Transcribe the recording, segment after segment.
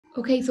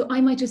Okay, so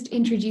I might just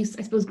introduce,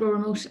 I suppose, Grow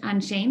Remote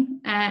and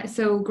Shane.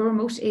 So Grow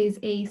Remote is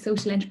a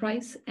social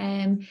enterprise,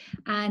 and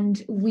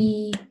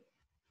we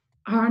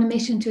are on a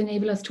mission to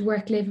enable us to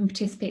work, live and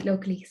participate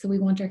locally. So we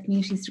want our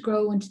communities to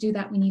grow, and to do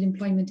that we need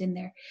employment in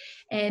there.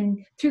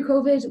 And through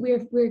COVID,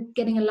 we're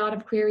getting a lot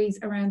of queries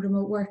around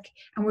remote work,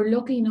 and we're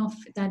lucky enough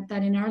that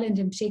in Ireland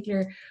in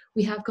particular,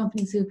 we have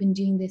companies who have been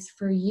doing this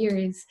for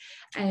years.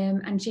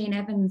 And Shane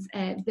Evans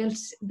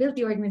built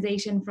the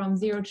organisation from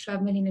 0 to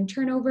 12 million in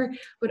turnover,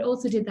 but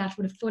also did that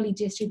with a fully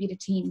distributed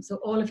team. So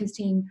all of his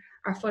team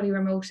are fully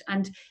remote.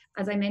 And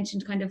as I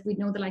mentioned, kind of, we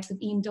know the likes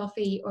of Ian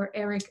Duffy or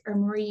Eric or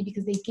Marie,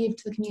 because they give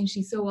to the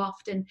community so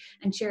often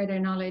and share their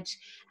knowledge.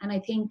 And I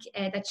think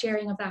that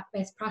sharing of that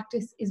best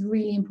practice is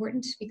really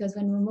important, because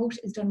when remote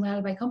is done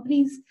well by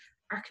companies,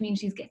 our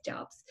communities get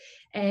jobs.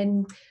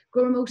 And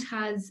Grow Remote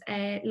has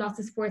lots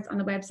of supports on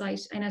the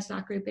website, in our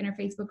Slack group, in our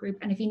Facebook group.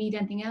 And if you need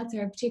anything else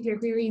or have particular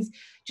queries,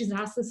 just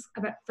ask us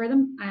for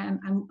them, and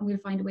we'll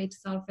find a way to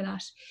solve for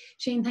that.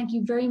 Shane, thank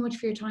you very much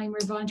for your time. We're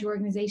a volunteer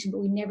organisation, but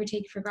we never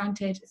take it for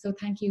granted. So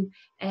thank you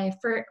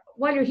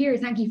while you're here,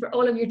 thank you for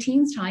all of your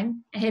team's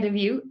time ahead of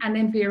you, and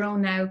then for your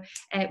own now.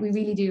 We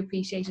really do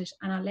appreciate it,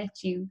 and I'll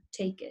let you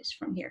take it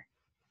from here.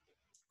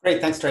 Great,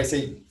 thanks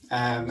Tracy,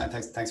 and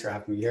thanks for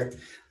having me here.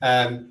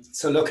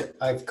 So look,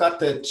 I've got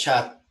the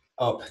chat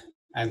up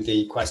and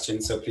the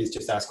questions, so please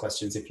just ask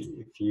questions if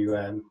you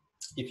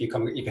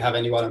have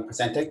any while I'm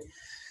presenting.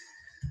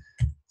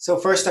 So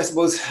first, I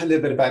suppose a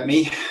little bit about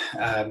me.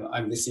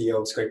 I'm the CEO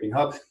of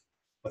Scrapinghub.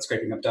 What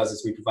Scrapinghub does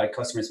is we provide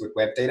customers with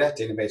web data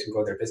to innovate and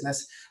grow their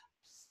business.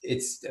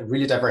 It's a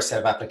really diverse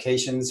set of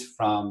applications,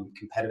 from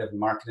competitive and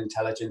market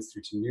intelligence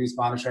through to news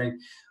monitoring.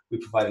 We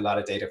provide a lot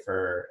of data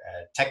for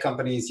tech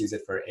companies, use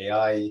it for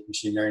AI,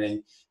 machine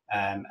learning,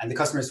 and the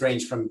customers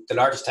range from the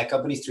largest tech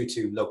companies through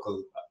to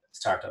local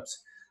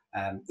startups.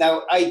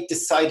 Now, I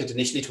decided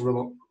initially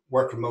to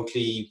work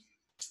remotely,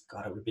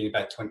 God, it would be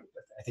about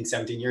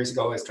 17 years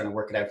ago. I was trying to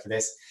work it out for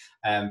this.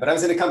 But I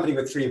was in a company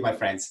with 3 of my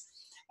friends,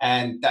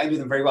 and I knew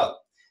them very well.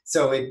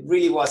 So it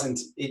really wasn't,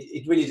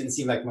 it really didn't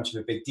seem like much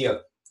of a big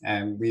deal.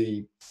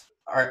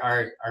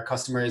 Our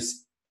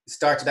customers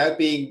started out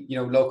being,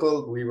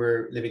 local. We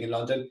were living in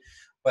London,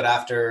 but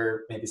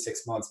after maybe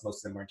 6 months, most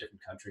of them were in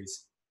different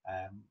countries.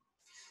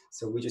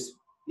 So we just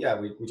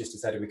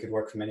decided we could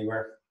work from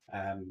anywhere.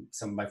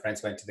 Some of my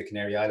friends went to the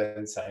Canary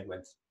Islands. I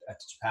went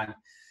to Japan.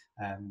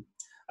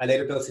 I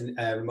later built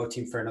a remote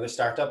team for another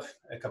startup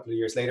a couple of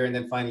years later, and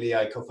then finally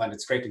I co-founded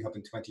Scrapinghub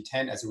in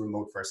 2010 as a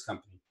remote first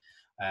company.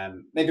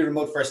 Maybe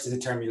remote first is a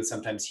term you'll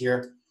sometimes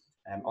hear.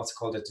 Also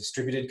called a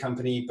distributed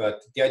company,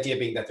 but the idea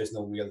being that there's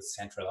no real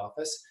central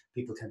office.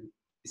 People can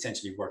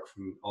essentially work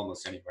from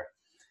almost anywhere.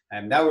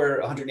 Now we're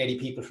 180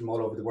 people from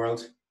all over the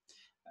world.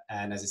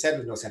 And as I said,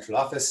 with no central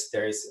office,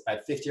 there's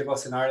about 50 of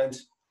us in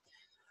Ireland.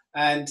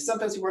 And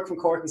sometimes we work from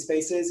co-working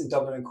spaces in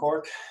Dublin and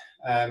Cork.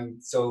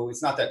 So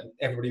it's not that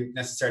everybody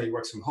necessarily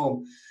works from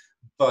home,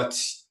 but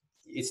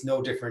it's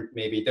no different.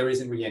 Maybe there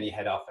isn't really any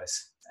head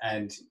office.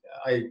 And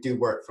I do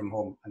work from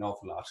home an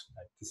awful lot.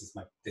 This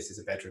is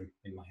a bedroom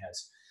in my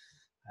house.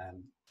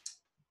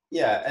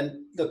 And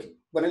look,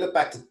 when I look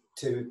back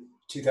to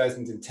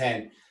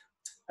 2010,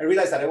 I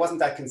realized that I wasn't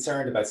that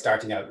concerned about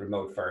starting out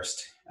remote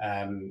first.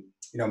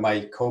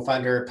 My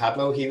co-founder,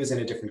 Pablo, he was in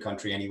a different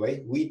country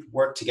anyway. We'd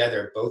worked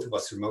together, both of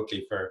us,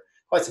 remotely for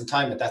quite some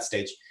time at that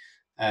stage.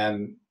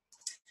 And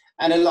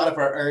a lot of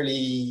our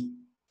early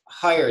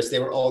hires, they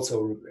were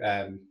also,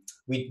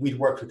 we'd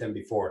worked with them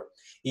before,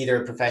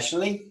 either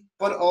professionally,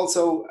 but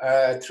also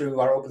through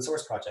our open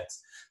source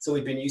projects. So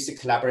we'd been used to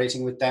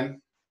collaborating with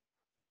them.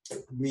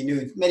 We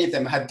knew many of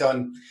them had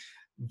done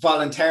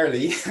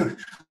voluntarily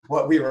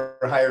what we were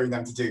hiring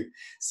them to do.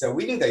 So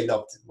we knew they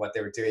loved what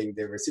they were doing.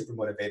 They were super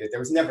motivated. There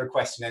was never a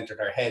question entered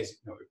our head,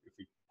 if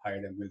we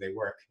hire them, will they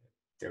work?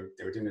 They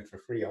were doing it for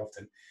free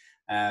often.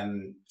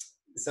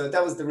 So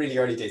that was the really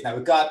early days. Now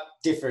it got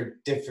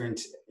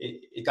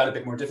it got a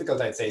bit more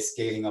difficult, I'd say,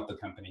 scaling up a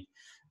company.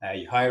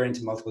 You hire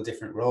into multiple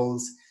different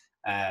roles,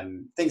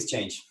 things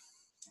change.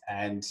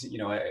 And,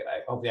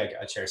 hopefully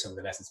I'll share some of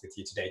the lessons with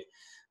you today.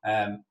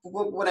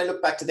 When I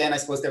look back to then, I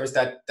suppose there was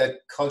that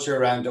culture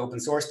around open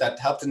source that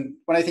helped. And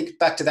when I think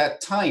back to that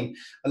time,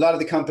 a lot of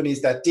the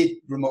companies that did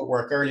remote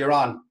work earlier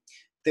on,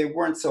 they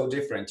weren't so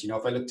different.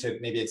 If I look to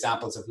maybe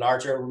examples of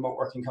larger remote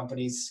working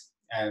companies,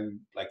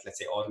 like let's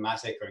say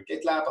Automatic or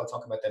GitLab, I'll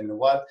talk about them in a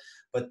while,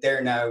 but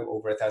they're now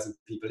over 1,000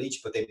 people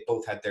each, but they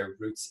both had their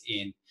roots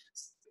in,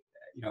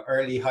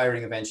 early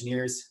hiring of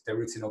engineers, their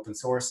roots in open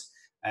source.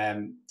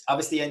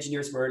 Obviously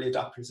engineers were early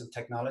adopters of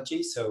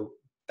technology, so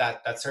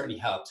that certainly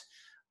helped.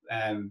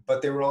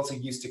 But they were also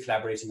used to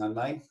collaborating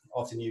online.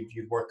 Often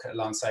you'd work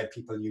alongside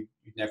people you'd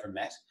never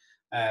met.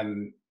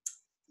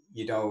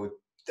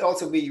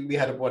 Also we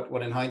had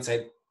what in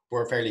hindsight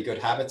were fairly good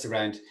habits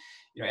around,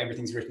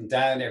 everything's written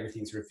down,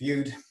 everything's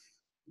reviewed,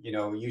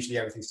 usually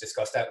everything's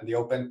discussed out in the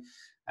open.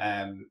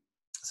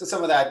 So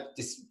some of that,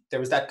 there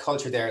was that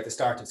culture there at the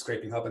start of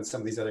Scrapinghub and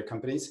some of these other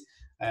companies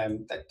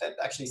that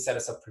actually set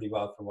us up pretty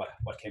well for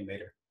what came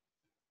later.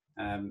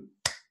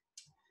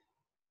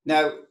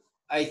 Now,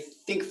 I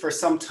think for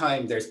some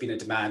time there's been a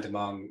demand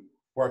among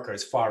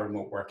workers for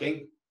remote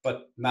working,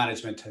 but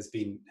management has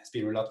been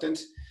reluctant.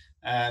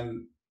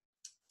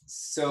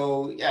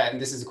 So yeah,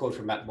 and this is a quote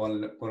from Matt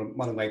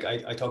Mullenweg.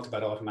 I talked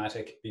about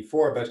Automatic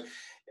before, but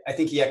I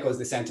think he echoes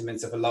the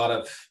sentiments of a lot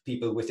of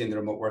people within the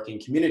remote working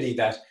community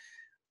that,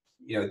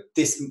 you know,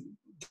 this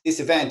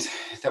event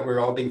that we're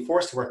all being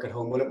forced to work at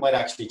home, well, it might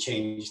actually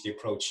change the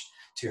approach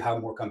to how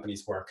more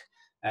companies work.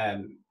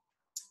 And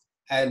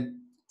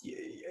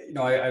you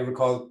know, I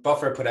recall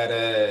Buffer put out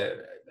a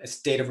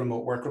state of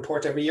remote work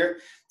report every year.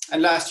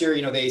 And last year,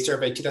 you know, they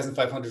surveyed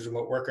 2,500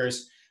 remote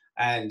workers,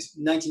 and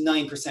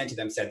 99% of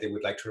them said they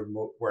would like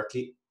to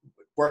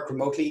work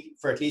remotely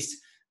for at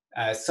least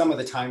some of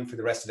the time for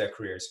the rest of their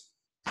careers.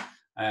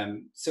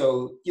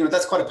 So, you know,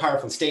 that's quite a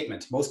powerful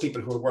statement. Most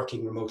people who are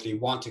working remotely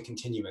want to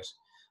continue it.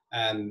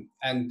 And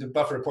the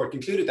Buffer report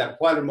concluded that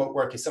while remote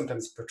work is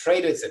sometimes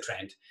portrayed as a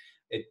trend,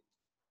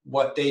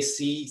 what they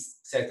see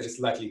says that it's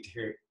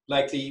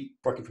likely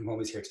working from home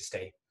is here to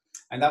stay.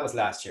 And that was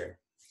last year.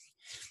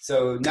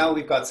 So now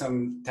we've got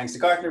some, thanks to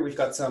Gartner, we've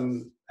got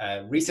some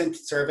recent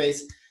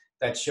surveys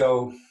that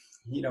show,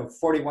 you know,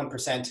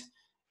 41%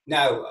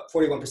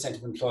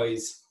 of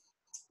employees,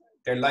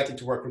 they're likely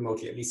to work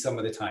remotely at least some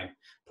of the time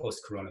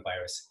post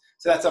coronavirus.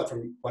 So that's up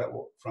from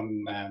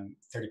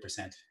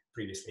 30%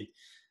 previously.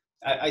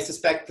 I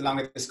suspect the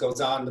longer this goes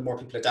on, the more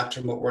people adapt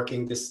to remote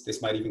working,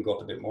 this might even go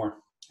up a bit more.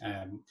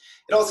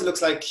 It also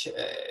looks like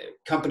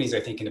companies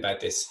are thinking about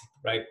this,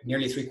 right?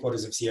 Nearly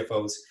 3/4 of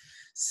CFOs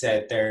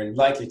said they're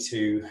likely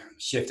to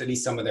shift at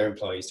least some of their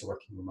employees to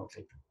working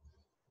remotely.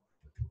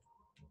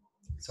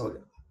 So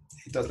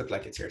it does look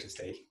like it's here to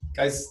stay.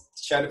 Guys,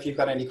 shout if you've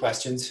got any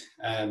questions,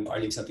 or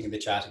leave something in the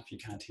chat if you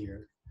can't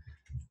hear.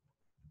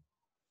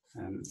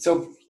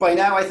 So by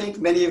now, I think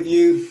many of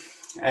you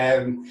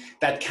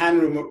that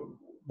can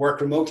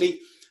work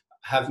remotely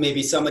have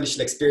maybe some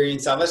initial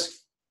experience of it.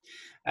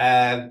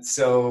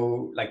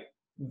 So like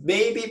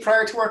maybe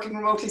prior to working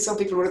remotely, some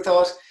people would have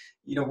thought,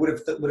 you know, would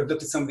have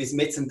looked at some of these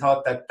myths and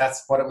thought that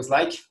that's what it was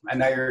like. And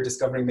now you're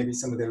discovering maybe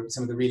some of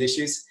the real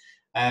issues.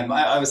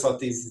 I always thought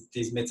these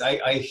myths,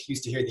 I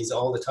used to hear these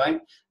all the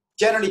time.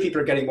 Generally, people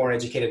are getting more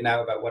educated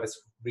now about what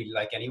it's really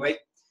like anyway.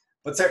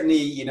 But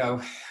certainly, you know,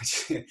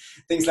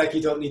 things like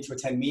you don't need to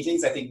attend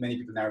meetings. I think many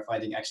people now are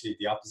finding actually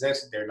the opposite.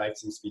 Their life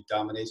seems to be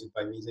dominated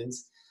by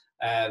meetings.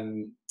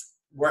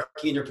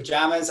 Working in your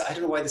pajamas. I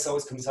don't know why this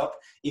always comes up.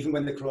 Even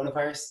when the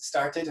coronavirus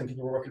started and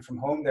people were working from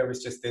home, there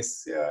was just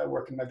this,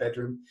 work in my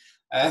bedroom.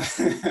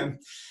 It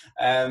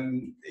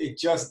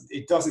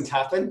doesn't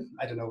happen.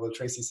 I don't know, will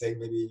Tracy say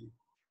maybe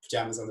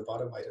pajamas on the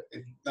bottom?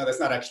 No, that's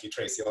not actually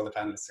Tracy. All the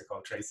panelists are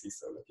called Tracy.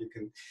 So look, you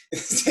can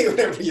say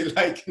whatever you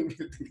like and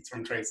think it's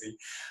from Tracy.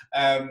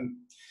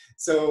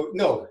 So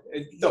no,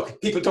 look,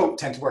 people don't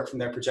tend to work from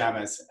their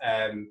pajamas.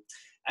 And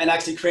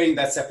actually creating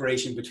that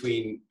separation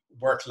between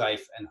work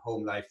life and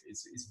home life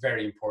is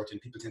very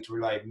important. People tend to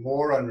rely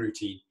more on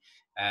routine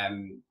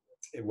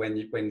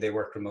when they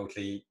work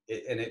remotely,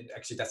 and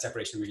actually that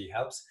separation really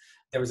helps.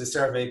 There was a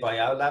survey by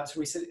Owl Labs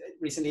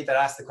recently that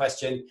asked the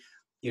question,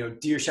 you know,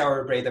 do you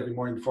shower or bathe every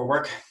morning before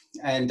work?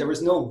 And there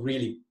was no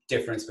really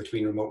difference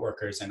between remote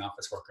workers and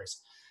office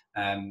workers.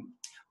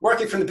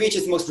 Working from the beach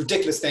is the most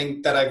ridiculous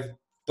thing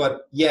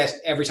but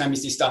yet every time you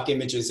see stock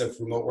images of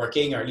remote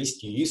working, or at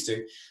least you used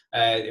to,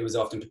 it was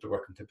often people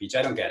working from the beach.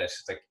 I don't get it.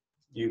 It's like,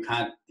 you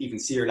can't even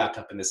see your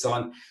laptop in the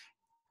sun.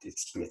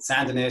 It's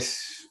sand in it.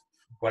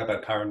 What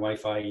about power and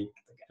Wi-Fi?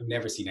 I've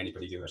never seen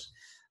anybody do it.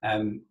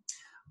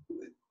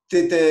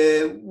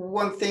 The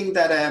one thing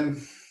that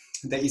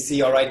you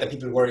see, all right, that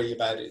people worry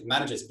about,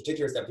 managers in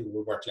particular, is that people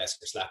will work less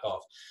or slack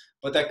off.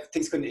 But that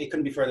it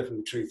couldn't be further from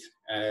the truth.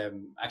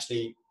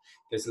 Actually,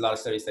 there's a lot of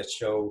studies that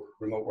show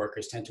remote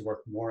workers tend to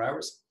work more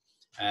hours,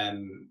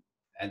 and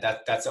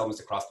that's almost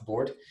across the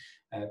board.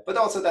 But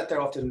also that they're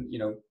often, you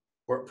know,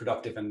 work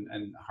productive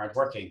and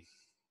hardworking.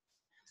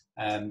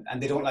 And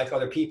they don't like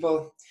other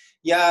people.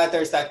 Yeah,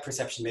 there's that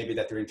perception maybe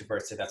that they're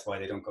introverts, so that's why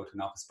they don't go to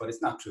an office, but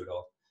it's not true at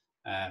all.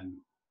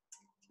 And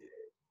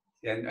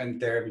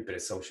they're every bit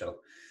as social.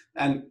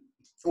 And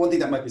one thing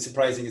that might be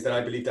surprising is that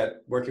I believe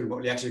that working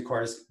remotely actually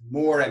requires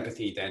more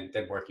empathy than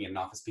working in an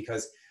office,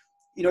 because,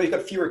 you know, you've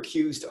got fewer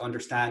cues to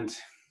understand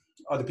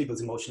other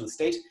people's emotional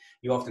state.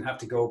 You often have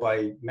to go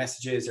by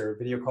messages or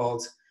video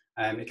calls.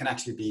 It can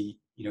actually be,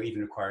 you know,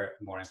 even require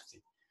more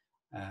empathy.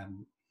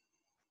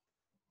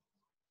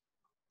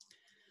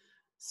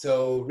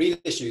 So real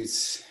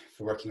issues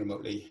for working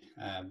remotely.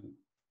 Now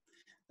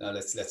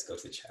let's go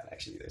to the chat.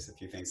 Actually, there's a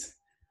few things.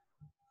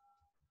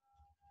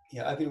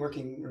 Yeah, I've been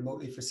working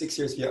remotely for 6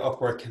 years via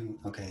Upwork, and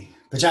okay,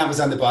 pajamas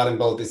on the bottom,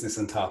 bold business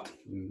on top.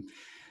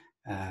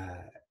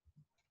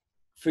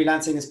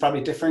 Freelancing is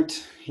probably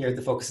different. Here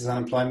the focus is on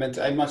employment.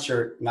 I'm not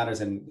sure it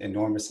matters an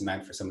enormous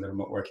amount for some of the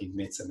remote working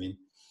myths. I mean,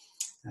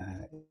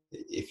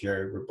 if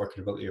you're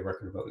working remotely, you're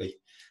working remotely.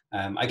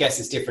 I guess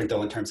it's different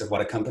though in terms of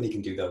what a company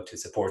can do though to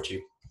support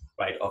you,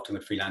 right? Often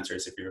with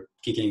freelancers, if you're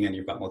gigging and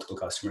you've got multiple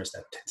customers,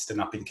 that tends to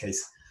not be the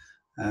case.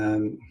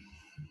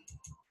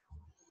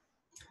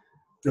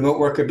 Remote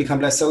worker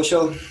become less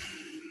social.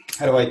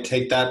 how do I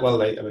take that?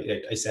 Well,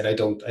 I said I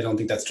don't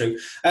think that's true.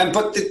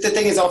 But the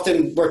thing is,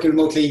 often working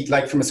remotely,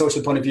 like from a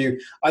social point of view,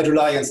 I'd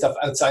rely on stuff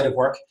outside of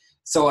work.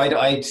 So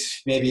I'd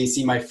maybe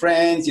see my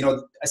friends. You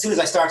know, as soon as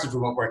I started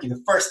remote working,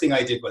 the first thing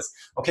I did was,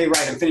 okay,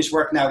 right, I'm finished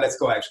work now. Let's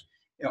go out.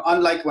 You know,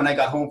 unlike when I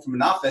got home from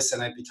an office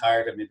and I'd be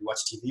tired and maybe watch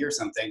TV or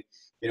something.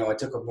 You know, I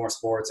took up more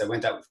sports. I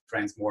went out with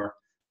friends more.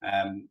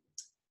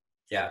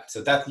 Yeah,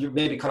 so that you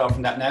maybe cut off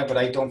from that now, but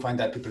I don't find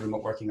that people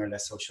remote working are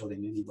less social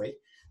in any way.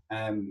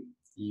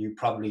 You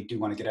probably do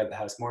want to get out of the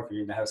house more. If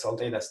you're in the house all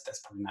day,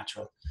 that's probably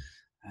natural.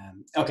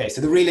 Okay,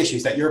 so the real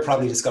issues that you're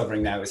probably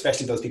discovering now,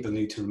 especially those people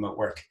new to remote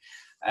work.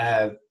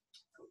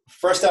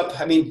 First up,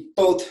 I mean,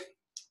 both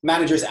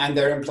managers and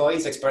their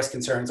employees express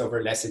concerns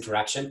over less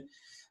interaction.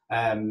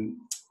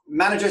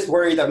 Managers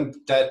worry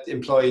that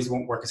employees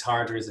won't work as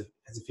hard or as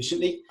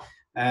efficiently.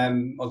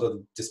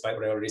 Although despite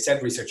what I already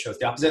said, research shows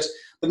the opposite.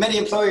 But many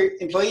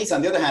employees,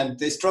 on the other hand,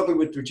 they struggle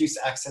with reduced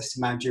access to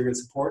managerial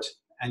support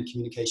and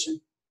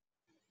communication.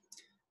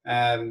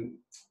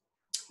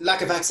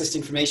 Lack of access to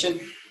information.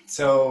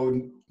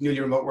 So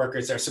newly remote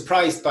workers are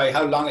surprised by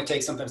how long it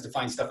takes sometimes to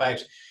find stuff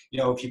out. You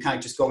know, if you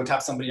can't just go and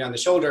tap somebody on the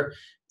shoulder,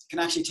 it can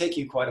actually take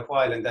you quite a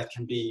while, and that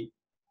can be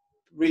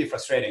really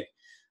frustrating.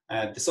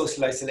 The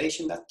social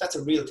isolation, that's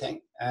a real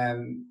thing.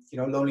 You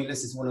know,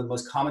 loneliness is one of the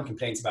most common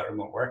complaints about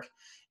remote work.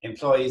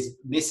 Employees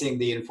missing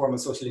the informal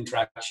social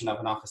interaction of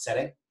an office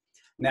setting.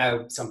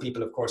 Now, some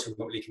people, of course,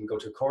 remotely can go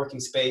to a co-working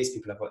space.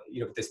 People have,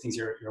 you know, there's things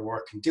your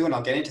work can do, and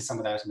I'll get into some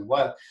of that in a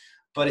while.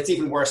 But it's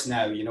even worse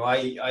now. You know,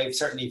 I'm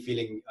certainly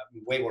feeling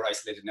way more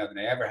isolated now than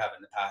I ever have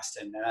in the past.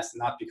 And that's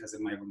not because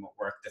of my remote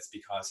work. That's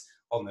because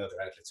all my other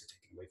outlets are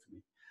taken away from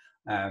me.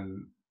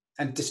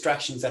 And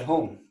distractions at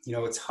home. You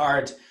know, it's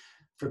hard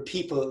for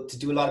people to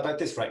do a lot about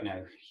this right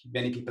now.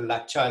 Many people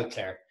lack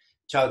childcare.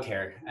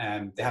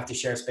 They have to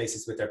share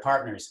spaces with their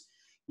partners.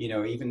 You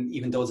know,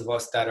 even those of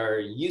us that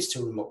are used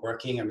to remote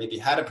working or maybe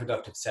had a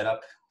productive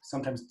setup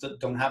sometimes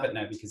don't have it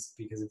now because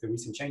of the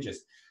recent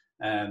changes.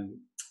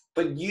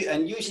 But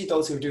usually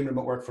those who are doing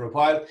remote work for a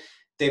while,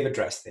 they've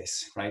addressed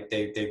this, right?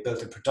 They've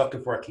built a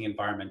productive working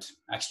environment.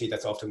 Actually,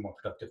 that's often more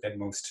productive than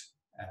most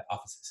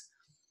offices,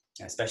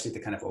 especially the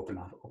kind of open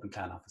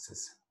plan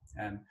offices.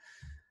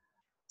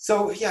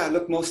 So yeah,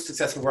 look, most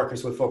successful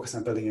workers will focus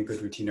on building a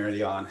good routine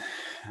early on.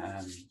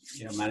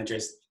 You know,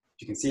 managers,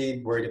 you can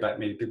see, worried about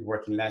maybe people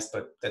working less,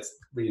 but that's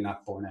really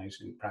not borne out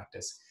in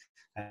practice.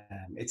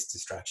 It's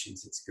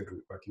distractions, it's good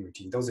working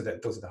routine. Those are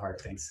the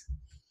hard things.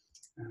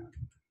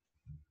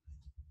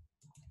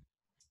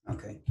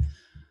 Okay.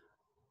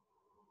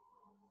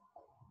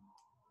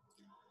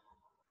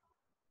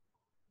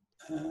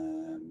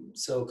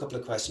 So a couple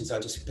of questions,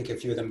 I'll just pick a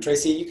few of them.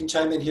 Tracy, you can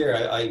chime in here.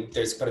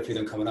 There's quite a few of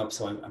them coming up,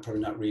 so I'm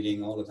probably not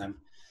reading all of them.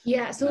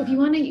 Yeah, so if you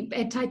want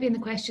to type in the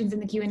questions in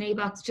the Q&A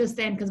box just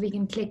then, because we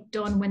can click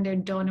done when they're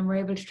done and we're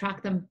able to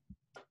track them.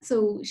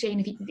 So Shane,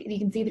 if you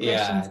can see the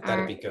questions, yeah,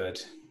 that'd be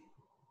good.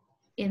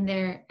 In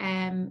there,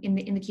 in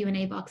the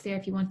Q&A box there,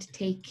 if you want to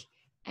take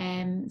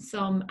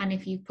some, and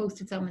if you've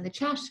posted some in the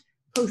chat,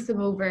 post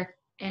them over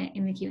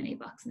in the Q&A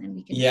box, and then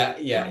we can.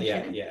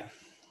 Yeah.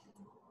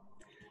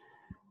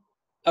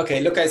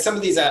 Okay, look, some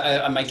of these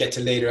I might get to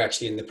later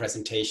actually in the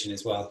presentation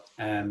as well.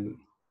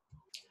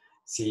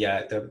 See,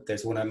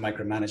 there's one on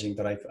micromanaging,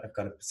 but I've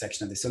got a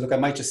section of this. So look, I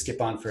might just skip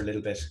on for a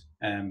little bit.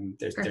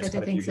 There's quite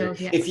a few here.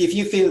 Yeah. If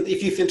you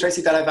feel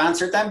Tracy that I've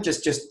answered them,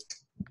 just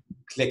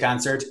click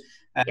answered,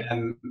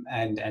 and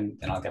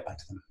I'll get back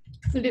to them.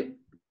 Will do.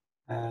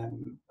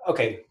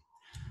 Okay,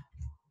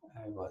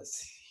 I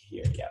was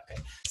here. Yeah. Okay.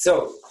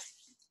 So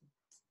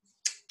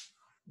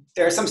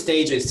there are some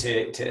stages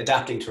to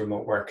adapting to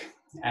remote work,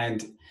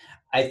 and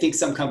I think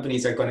some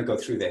companies are going to go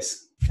through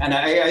this. And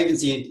I even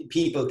see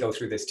people go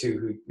through this too,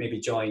 who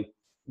maybe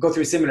go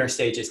through similar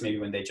stages maybe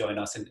when they join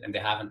us and they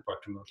haven't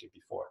worked remotely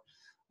before.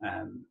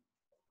 And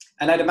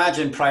I'd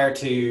imagine prior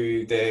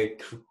to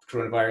the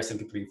coronavirus and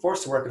people being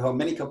forced to work at home,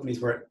 many companies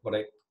were what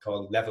I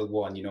call level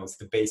 1, you know, it's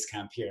the base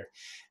camp here.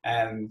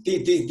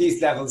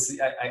 These levels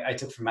I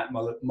took from Matt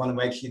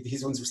Mullenweg.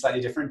 His ones were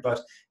slightly different, but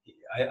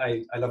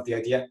I love the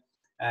idea.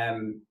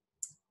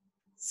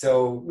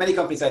 So many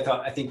companies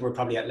I think we're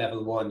probably at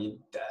level 1.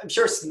 I'm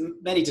sure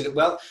many did it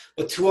well,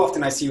 but too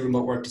often I see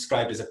remote work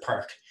described as a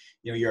perk.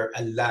 You know, you're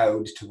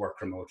allowed to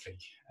work remotely.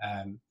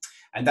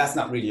 And that's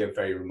not really a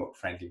very remote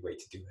friendly way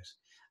to do it.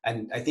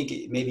 And I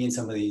think maybe in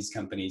some of these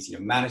companies, you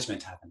know,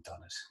 management haven't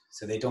done it.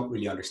 So they don't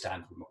really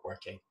understand remote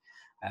working.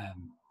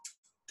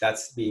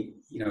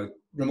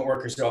 Remote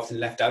workers are often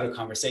left out of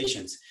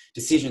conversations.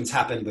 Decisions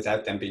happen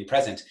without them being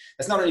present.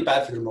 That's not only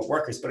bad for the remote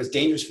workers, but it's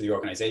dangerous for the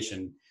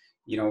organization.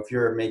 You know, if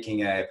you're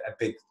making a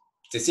big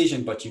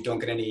decision, but you don't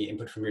get any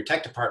input from your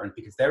tech department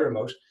because they're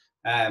remote,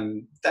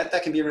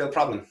 that can be a real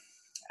problem.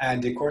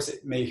 And of course,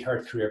 it may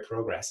hurt career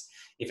progress.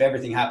 If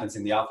everything happens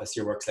in the office,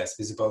 your work's less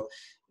visible,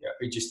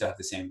 you just have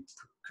the same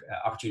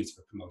opportunities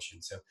for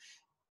promotion. So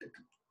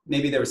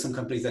maybe there were some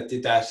companies that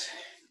did that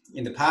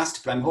in the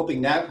past, but I'm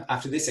hoping now,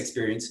 after this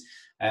experience,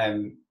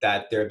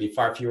 that there'll be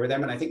far fewer of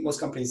them. And I think most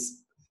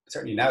companies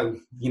certainly now,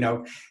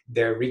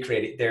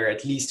 they're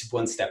at least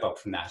one step up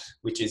from that,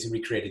 which is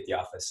recreated the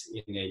office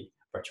in a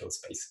virtual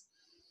space.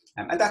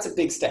 And that's a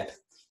big step,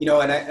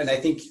 and I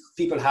think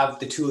people have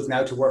the tools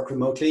now to work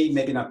remotely,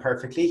 maybe not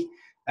perfectly,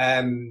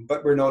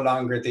 but we're no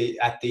longer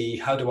at the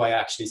how do I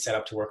actually set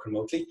up to work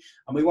remotely?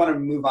 And we want to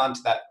move on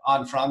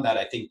from that,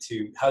 I think,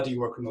 to how do you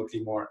work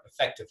remotely more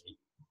effectively?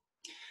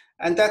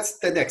 And that's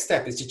the next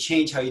step, is to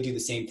change how you do the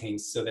same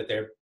things so that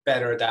they're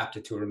better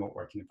adapted to a remote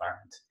working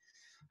environment.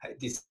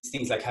 These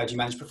things like, how do you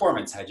manage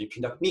performance? How do you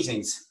conduct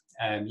meetings?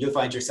 You'll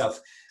find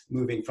yourself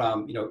moving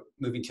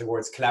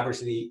towards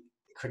collaboratively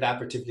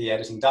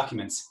editing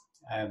documents.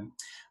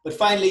 But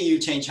finally, you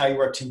change how you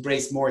work to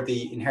embrace more of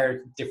the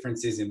inherent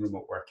differences in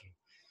remote working.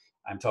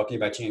 I'm talking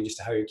about changes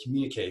to how you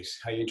communicate,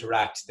 how you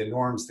interact, the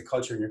norms, the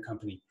culture in your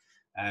company.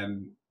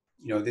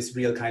 This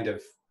real kind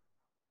of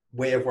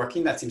way of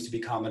working that seems to be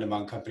common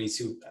among companies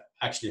who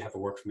actually have a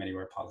work from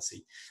anywhere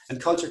policy. And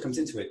culture comes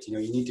into it. You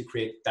need to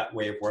create that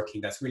way of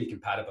working that's really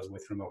compatible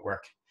with remote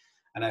work.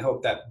 And I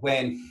hope that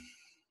when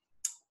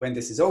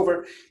this is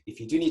over, if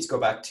you do need to go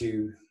back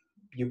to,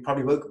 you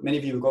probably will, many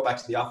of you will go back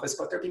to the office,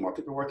 but there'll be more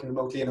people working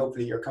remotely, and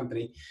hopefully your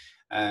company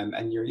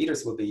and your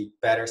leaders will be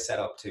better set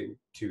up to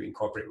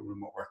incorporate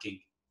remote working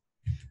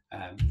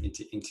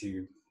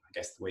into, I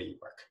guess, the way you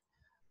work.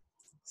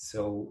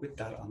 So with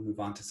that, I'll move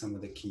on to some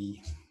of the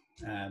key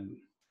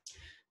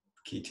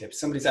tips.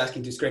 Somebody's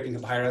asking, do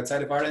Scrapinghub hire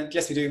outside of Ireland?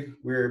 Yes, we do.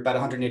 We're about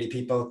 180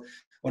 people.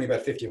 Only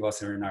about 50 of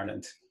us are in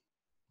Ireland.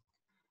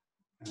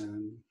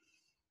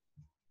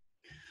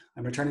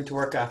 I'm returning to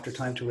work after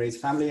time to raise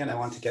family, and I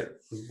want to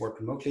work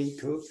remotely.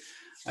 Cool.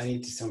 I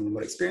need some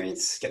remote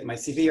experience. Get my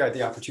CV. Are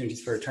there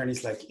opportunities for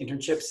attorneys like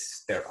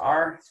internships? There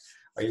are.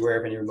 Are you aware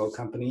of any remote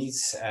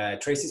companies?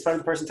 Tracy's probably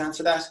the person to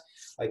answer that.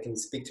 I can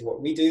speak to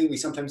what we do. We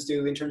sometimes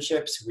do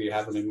internships. We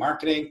have them in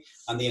marketing.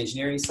 On the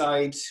engineering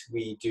side,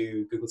 we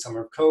do Google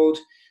Summer of Code.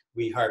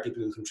 We hire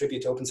people who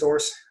contribute to open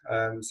source.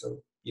 But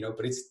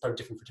it's probably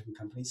different for different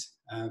companies.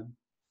 I'll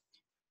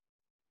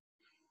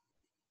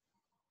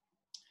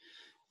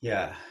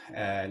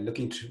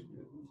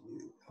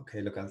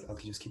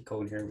just keep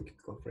going here. We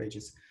could go for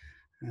ages.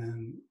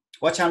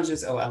 What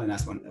challenges, Alan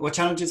asked one. What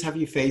challenges have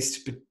you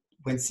faced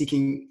when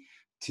seeking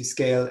to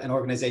scale an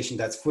organization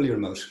that's fully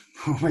remote?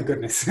 Oh my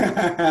goodness,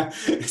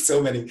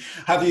 so many.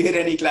 Have you hit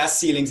any glass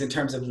ceilings in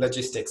terms of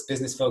logistics,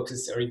 business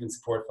focus, or even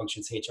support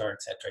functions, HR,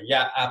 etc.?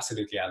 Yeah,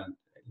 absolutely, Alan,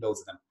 loads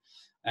of them.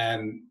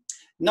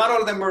 Not all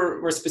of them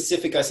were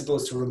specific, I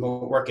suppose, to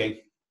remote working,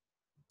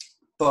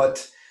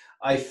 but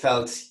I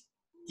felt,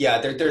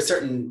 there are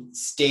certain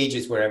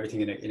stages where everything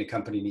in a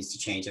company needs to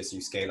change as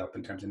you scale up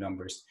in terms of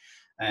numbers.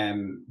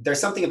 There's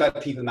something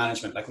about people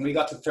management. Like when we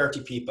got to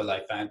 30 people,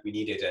 I found we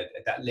needed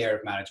that layer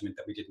of management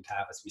that we didn't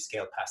have as we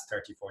scaled past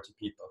 30, 40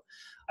 people.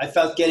 I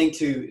felt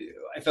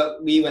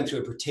we went through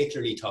a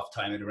particularly tough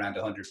time at around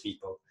 100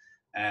 people.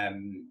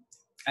 And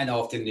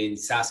often in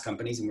SaaS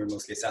companies, and we're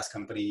mostly a SaaS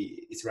company,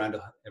 it's around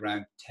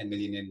 10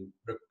 million in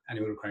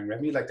annual recurring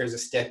revenue. Like there's a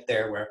step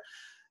there where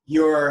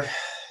you're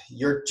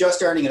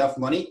just earning enough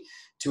money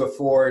to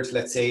afford,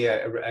 let's say,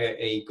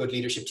 a good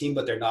leadership team,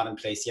 but they're not in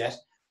place yet.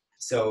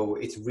 So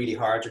it's really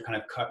hard. You're kind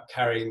of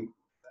carrying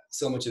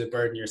so much of the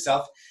burden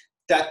yourself.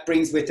 That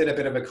brings with it a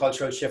bit of a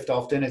cultural shift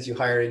often as you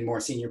hire in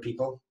more senior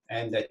people,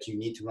 and that you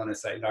need to run a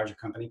slightly larger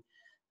company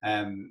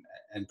and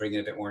bring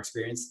in a bit more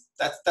experience.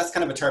 That's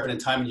kind of a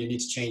turbulent time, and you need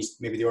to change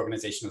maybe the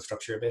organizational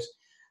structure a bit.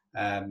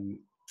 None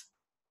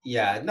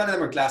of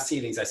them are glass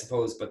ceilings, I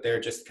suppose, but they're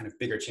just kind of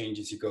bigger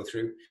changes you go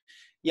through.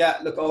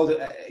 Look,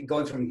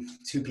 going from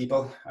 2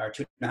 people or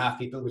 2.5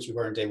 people, which we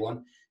were on day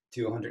one,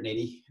 to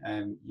 180,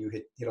 you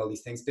hit all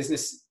these things.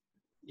 Business,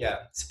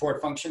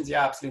 support functions,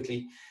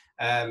 absolutely.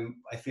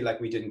 I feel like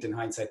we didn't, in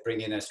hindsight,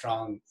 bring in a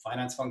strong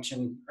finance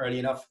function early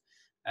enough.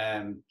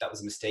 That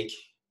was a mistake,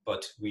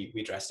 but we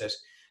addressed it.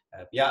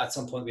 At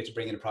some point we had to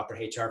bring in a proper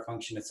HR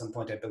function. At some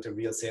point I built a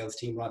real sales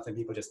team rather than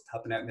people just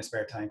helping out in their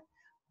spare time.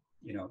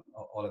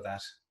 All of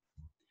that.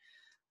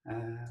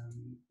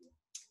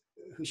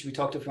 Who should we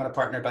talk to if we want to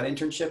partner about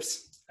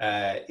internships?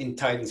 In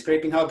Tide and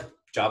Scrapinghub,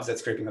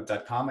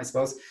 jobs.growremote.ie, I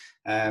suppose.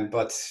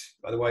 But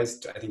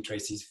otherwise, I think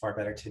Tracy's far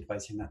better to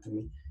advise you on that than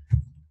me.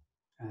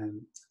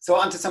 So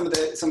on to some of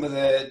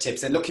the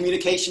tips. And look,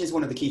 communication is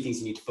one of the key things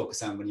you need to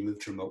focus on when you move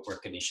to remote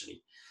work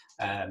initially.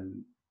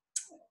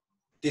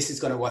 This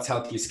is what's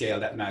helped you scale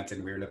that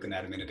mountain we were looking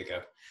at a minute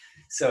ago.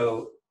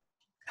 So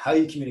how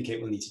you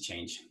communicate will need to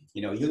change.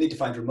 You'll need to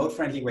find remote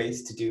friendly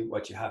ways to do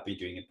what you have been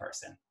doing in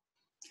person.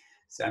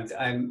 So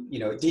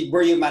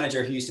were you a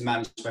manager who used to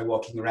manage by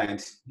walking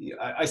around?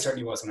 I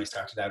certainly was when I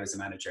started out as a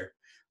manager.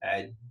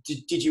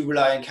 Did you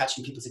rely on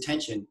catching people's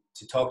attention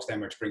to talk to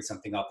them or to bring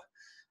something up?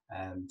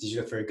 Did you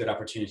look for a good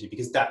opportunity?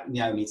 Because that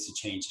now needs to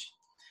change.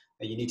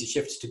 You need to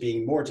shift to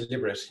being more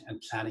deliberate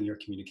and planning your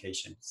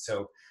communication.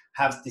 So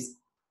have these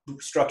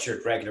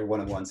structured regular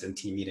one-on-ones and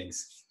team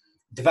meetings.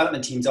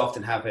 Development teams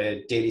often have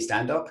a daily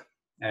stand-up.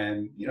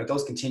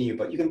 Those continue,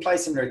 but you can apply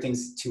similar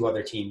things to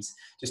other teams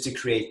just to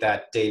create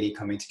that daily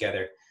coming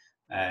together.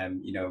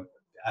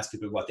 Ask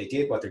people what they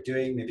did, what they're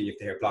doing, maybe if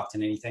they're blocked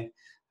in anything.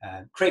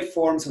 Create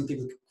forums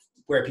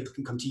where people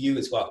can come to you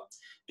as well,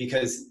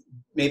 because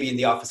maybe in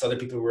the office other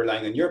people were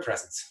relying on your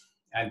presence,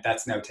 and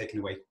that's now taken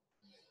away.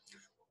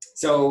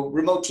 So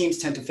remote teams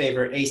tend to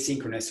favor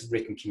asynchronous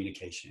written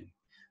communication.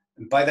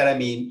 And by that I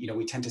mean,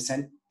 we tend to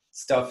send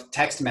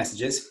text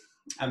messages,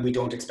 and we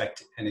don't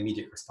expect an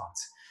immediate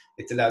response.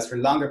 It allows for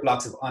longer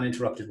blocks of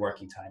uninterrupted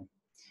working time.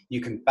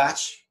 You can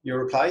batch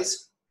your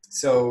replies.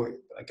 So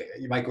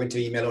you might go into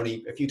email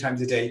only a few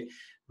times a day,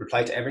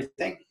 reply to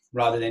everything,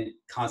 rather than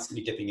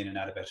constantly dipping in and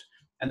out of it.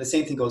 And the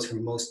same thing goes for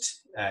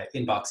most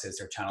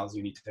inboxes or channels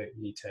you need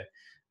to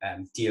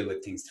deal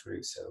with things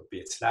through. So be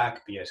it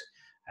Slack, be it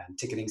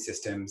ticketing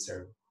systems,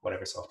 or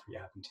whatever software you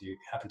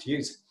happen to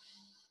use.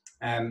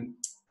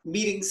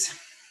 Meetings,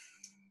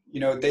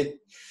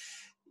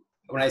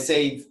 when I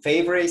say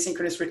favor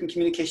asynchronous written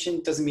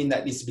communication, doesn't mean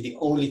that needs to be the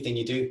only thing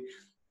you do.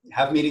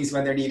 Have meetings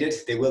when they're needed.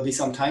 They will be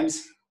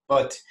sometimes,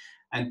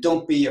 and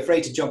don't be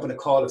afraid to jump on a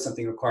call if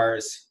something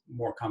requires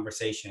more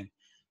conversation.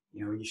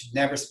 You should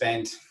never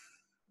spend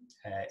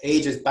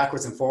ages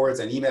backwards and forwards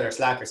on email or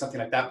Slack or something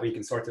like that, where you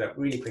can sort it out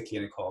really quickly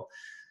in a call.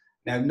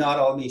 Now, not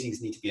all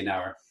meetings need to be an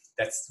hour.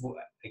 That's,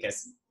 I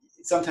guess,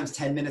 sometimes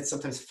 10 minutes,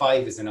 sometimes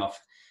 5 is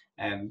enough.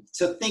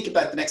 So think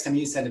about the next time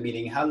you send a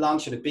meeting, how long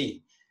should it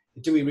be?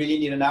 Do we really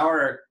need an hour?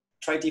 Or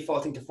try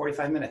defaulting to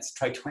 45 minutes,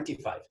 try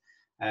 25.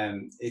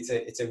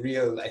 It's a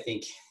real, I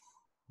think,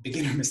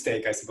 beginner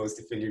mistake, I suppose,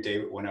 to fill your day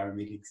with 1 hour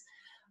meetings.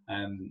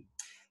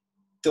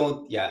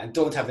 Don't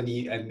have a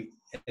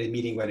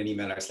meeting when an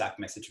email or a Slack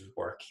message would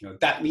work.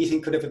 That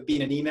meeting could have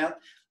been an email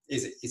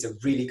is a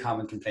really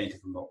common complaint of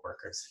remote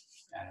workers,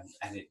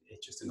 and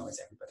it just annoys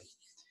everybody.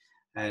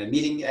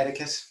 Meeting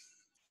etiquette,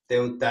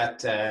 you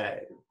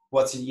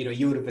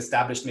would have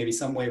established maybe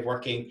some way of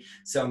working,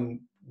 some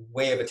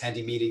way of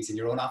attending meetings in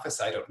your own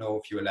office. I don't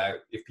know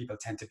if people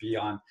tend to be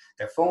on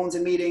their phones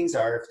in meetings,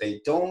 or if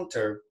they don't,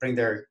 or bring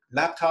their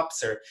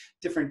laptops, or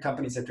different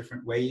companies have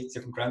different ways,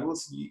 different ground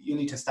rules. You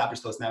need to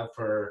establish those now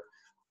for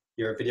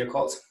your video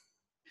calls.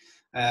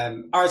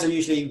 Ours are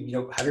usually,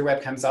 have your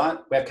webcams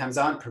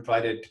on,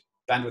 provided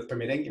bandwidth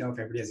permitting, if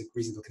everybody has a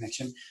reasonable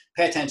connection.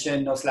 Pay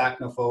attention, no Slack,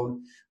 no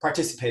phone,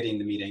 participating in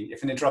the meeting.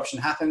 If an interruption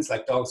happens,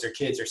 like dogs or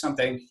kids or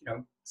something,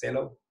 say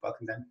hello,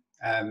 welcome them.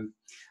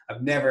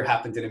 I've never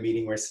happened in a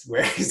meeting where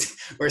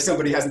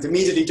somebody hasn't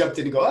immediately jumped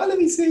in and go, let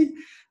me see.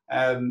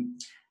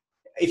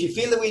 If you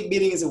feel the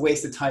meeting is a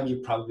waste of time, you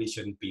probably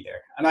shouldn't be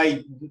there.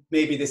 And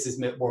maybe this is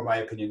more my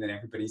opinion than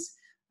everybody's.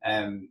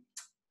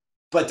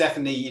 But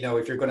definitely,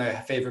 if you're going to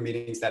favor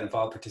meetings that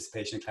involve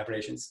participation and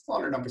collaboration,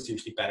 smaller numbers are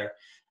usually better.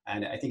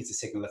 And I think it's a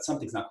signal that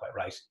something's not quite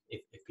right.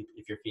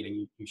 If you're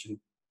feeling you shouldn't,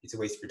 it's a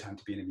waste of your time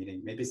to be in a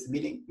meeting. Maybe it's the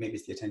meeting, maybe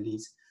it's the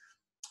attendees.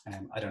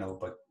 I don't know,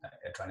 but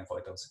I try and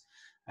avoid those.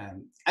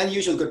 And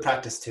usual good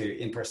practice to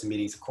in-person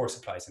meetings, of course,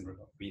 applies in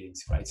remote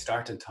meetings, right?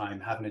 Start on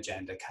time, have an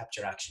agenda,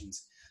 capture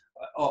actions,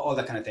 all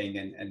that kind of thing.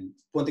 And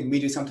one thing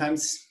we do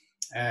sometimes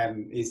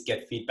is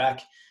get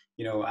feedback,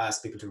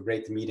 ask people to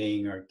rate the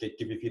meeting or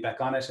give you feedback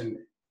on it, and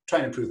try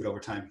and improve it over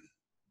time.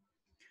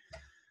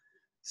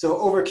 So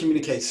over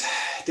communicate.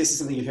 This is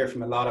something you hear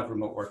from a lot of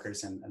remote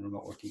workers and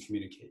remote working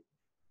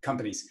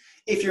companies.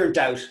 If you're in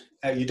doubt,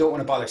 you don't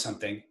want to bother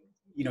something,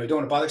 you don't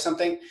want to bother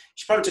something, you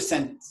should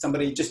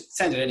probably just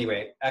send it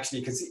anyway, actually,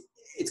 because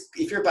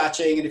if you're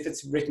batching and if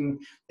it's written,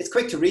 it's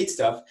quick to read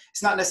stuff.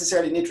 It's not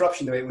necessarily an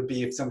interruption the way it would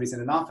be if somebody's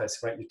in an office,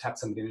 right? You tap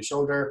somebody in the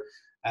shoulder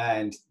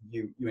and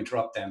you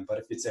interrupt them. But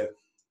if it's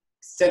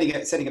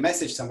sending a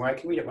message somewhere, I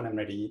can read it when I'm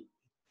ready.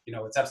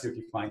 It's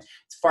absolutely fine.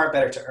 It's far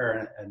better to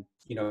err and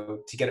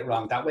to get it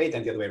wrong that way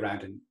than the other way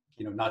around and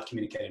not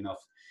communicate enough.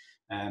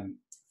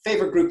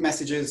 Favor group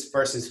messages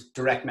versus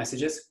direct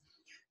messages.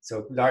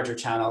 So larger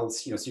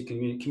channels, so you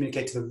can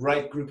communicate to the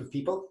right group of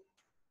people.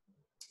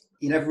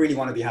 You never really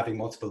want to be having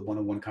multiple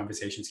one-on-one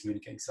conversations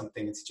communicating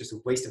something. It's just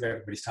a waste of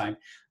everybody's time.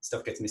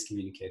 Stuff gets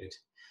miscommunicated.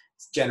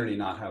 It's generally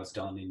not how it's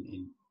done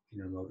in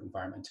a remote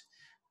environment.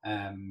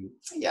 And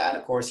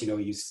of course,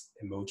 use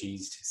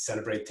emojis to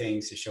celebrate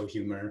things, to show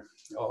humor,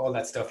 all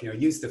that stuff.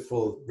 Use the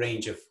full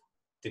range of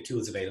the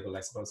tools available,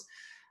 I suppose.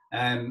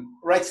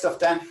 Write stuff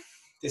down.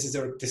 This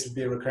will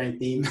be a recurring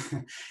theme.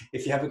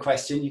 If you have a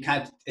question, you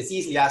can't as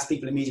easily ask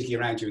people immediately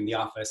around you in the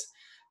office.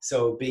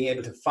 So being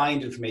able to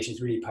find information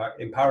is really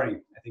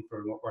empowering, I think,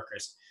 for remote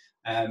workers.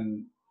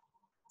 And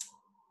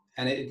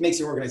it makes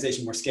your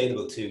organization more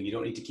scalable too. You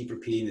don't need to keep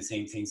repeating the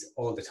same things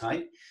all the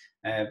time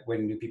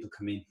when new people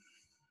come in.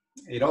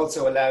 It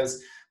also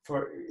allows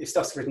for, if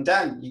stuff's written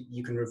down,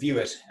 you can review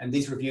it. And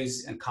these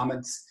reviews and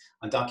comments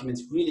on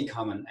documents really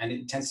common, and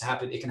it tends to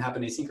happen, it can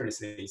happen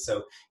asynchronously.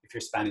 So if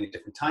you're spanning a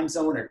different time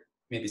zone, or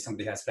maybe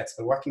somebody has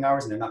flexible working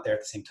hours and they're not there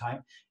at the same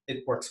time,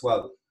 it works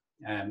well.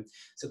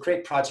 So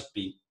create project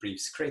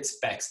briefs, create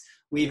specs.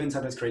 We even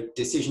sometimes create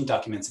decision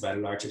documents about a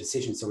larger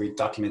decision. So we've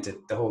documented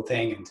the whole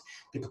thing and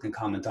people can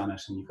comment on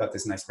it, and you've got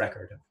this nice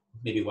record of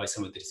maybe why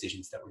some of the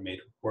decisions that were made.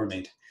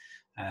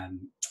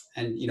 And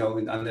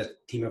on the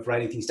theme of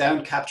writing things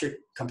down, capture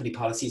company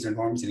policies or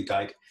norms in a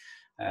guide.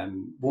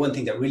 One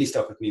thing that really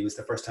stuck with me was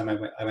the first time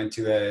I went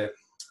to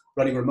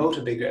Running Remote,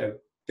 a big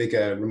big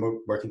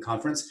remote working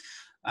conference,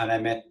 and I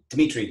met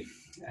Dimitri,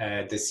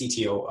 the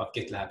CTO of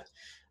GitLab.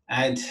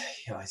 And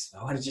I said,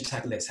 "How did you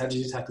tackle this? How did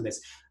you tackle this?"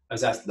 I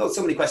was asked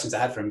so many questions I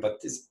had for him,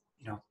 but this,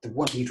 the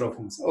one thing he drove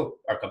home was, "Oh,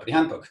 our company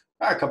handbook,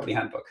 our company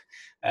handbook."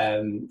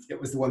 It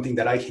was the one thing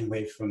that I came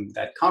away from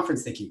that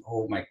conference thinking,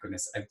 "Oh my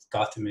goodness, I've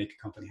got to make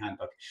a company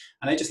handbook."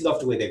 And I just love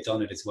the way they've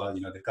done it as well.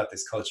 They've got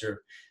this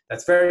culture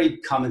that's very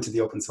common to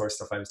the open source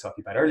stuff I was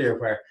talking about earlier,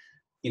 where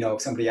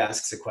if somebody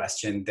asks a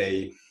question,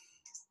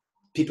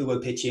 people will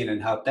pitch in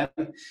and help them,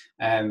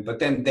 but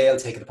then they'll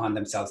take it upon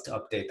themselves to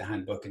update the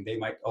handbook, and they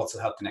might also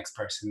help the next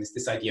person. It's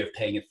this idea of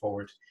paying it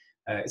forward.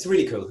 It's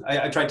really cool.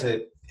 I tried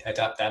to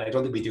adapt that. I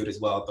don't think we do it as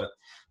well, but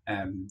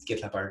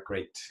GitLab are a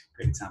great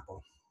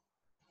example.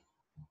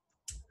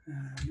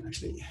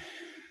 Actually,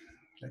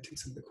 let's take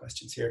some of the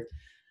questions here.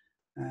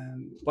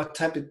 What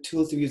type of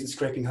tools do you use in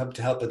Scrapinghub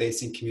to help with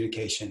async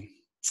communication?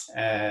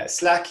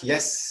 Slack,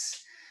 yes.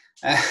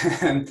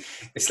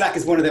 Slack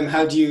is one of them.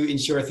 How do you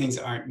ensure things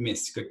aren't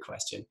missed? Good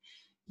question.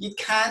 You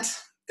can't.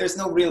 There's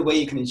no real way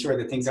you can ensure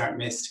that things aren't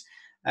missed.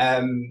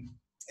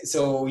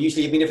 So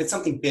usually, if it's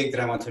something big that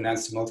I want to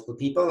announce to multiple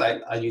people,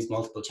 I'll use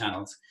multiple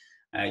channels.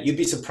 You'd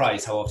be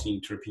surprised how often you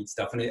need to repeat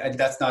stuff. And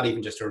that's not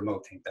even just a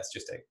remote thing. That's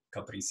just a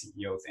company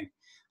CEO thing.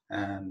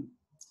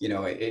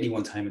 At any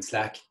one time in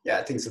Slack,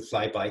 things will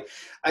fly by.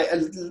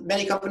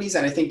 Many companies,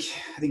 and I think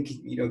the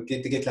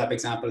GitLab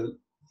example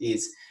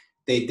is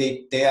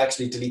they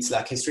actually delete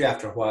Slack history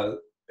after a while,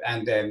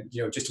 and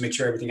just to make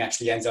sure everything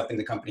actually ends up in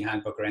the company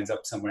handbook or ends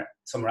up somewhere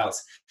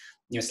else.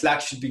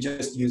 Slack should be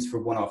just used for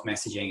one-off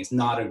messaging. It's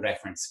not a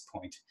reference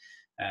point.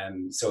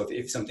 So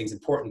if something's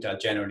important, I'll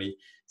generally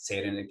say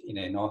it in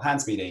an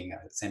all-hands meeting.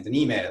 I'll send an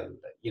email.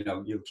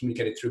 You'll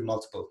communicate it through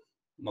multiple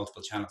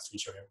channels to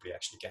ensure everybody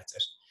actually gets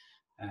it.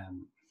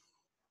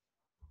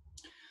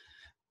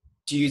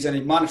 Do you use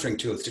any monitoring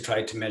tools to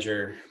try to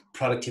measure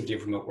productivity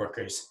of remote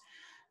workers?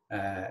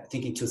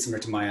 Thinking tools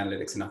similar to My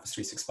Analytics in Office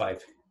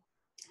 365.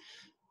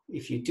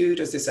 If you do,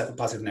 does this have a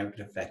positive or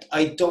negative effect?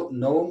 I don't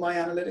know My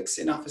Analytics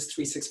in Office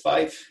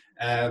 365,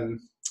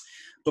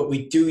 but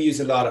we do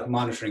use a lot of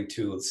monitoring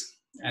tools,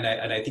 and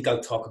I think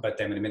I'll talk about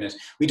them in a minute.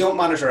 We don't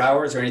monitor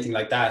hours or anything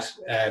like that,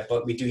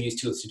 but we do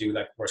use tools to do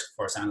like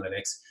workforce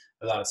analytics,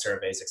 a lot of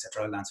surveys,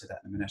 etc. I'll answer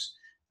that in a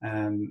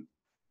minute.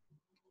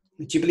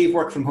 Do you believe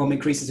work from home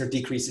increases or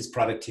decreases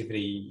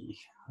productivity?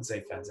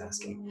 Jose Fans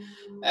asking.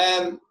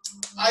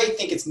 I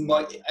think it's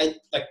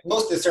like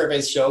most of the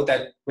surveys show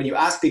that when you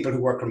ask people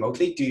who work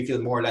remotely, do you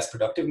feel more or less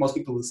productive? Most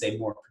people will say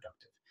more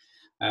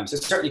productive. So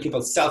certainly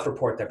people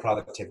self-report their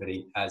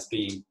productivity as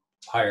being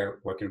higher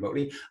working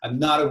remotely. I'm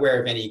not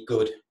aware of any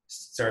good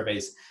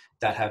surveys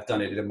that have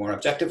done it in a more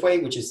objective way,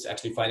 which is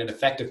actually find an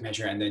effective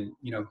measure and then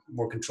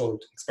more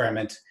controlled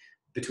experiment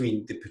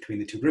between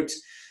the two groups.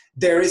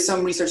 There is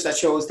some research that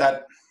shows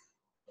that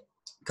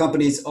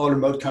companies, all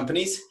remote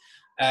companies,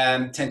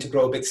 tend to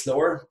grow a bit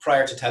slower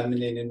prior to 10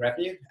 million in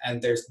revenue,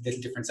 and there's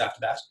little difference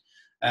after that.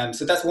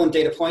 So that's one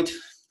data point.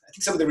 I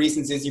think some of the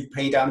reasons is you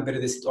pay down a bit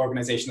of this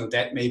organizational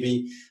debt,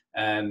 maybe.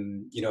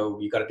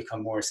 You've got to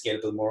become more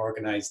scalable, more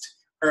organized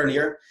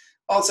earlier.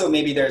 Also,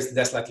 maybe there's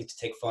less likely to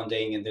take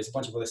funding, and there's a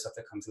bunch of other stuff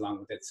that comes along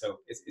with it. So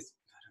it's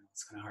I don't know,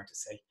 it's kind of hard to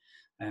say.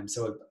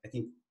 So I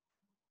think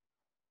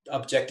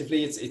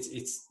objectively,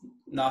 it's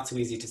not so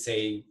easy to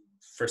say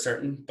for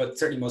certain, but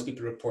certainly most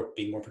people report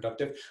being more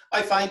productive.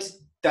 I find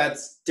that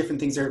different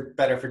things are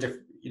better for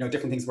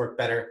different things work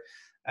better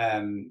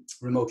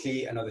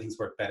remotely, and other things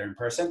work better in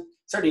person.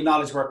 Certainly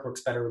knowledge work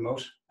works better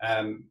remote.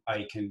 I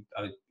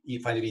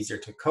find it easier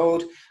to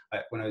code.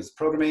 When I was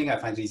programming, I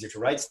find it easier to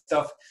write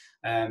stuff.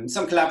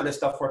 Some collaborative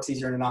stuff works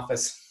easier in an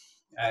office.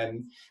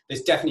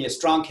 There's definitely a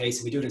strong case,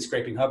 and we do it in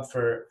Scrapinghub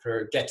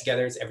for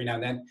get-togethers every now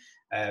and then.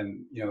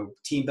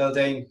 Team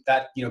building,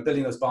 that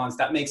building those bonds,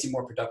 that makes you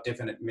more productive,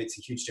 and it makes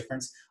a huge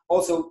difference.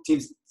 Also,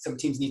 some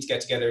teams need to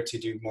get together to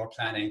do more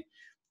planning,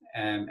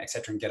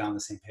 etc., and get on the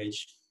same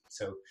page.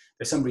 So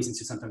there's some reasons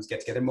to sometimes get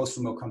together. Most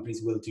remote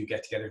companies will do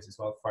get-togethers as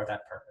well for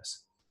that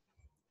purpose.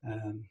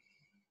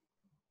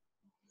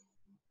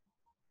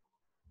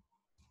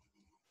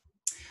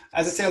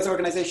 As a sales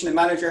organization and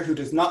manager who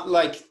does not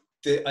like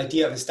the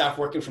idea of a staff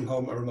working from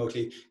home or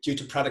remotely due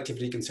to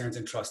productivity concerns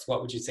and trust,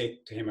 what would you say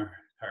to him or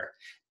her?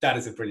 That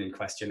is a brilliant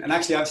question. And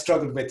actually, I've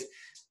struggled with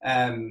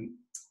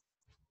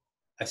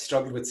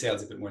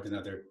sales a bit more than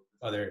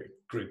other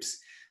groups.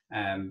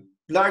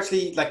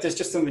 Largely, like there's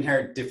just some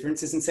inherent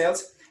differences in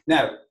sales.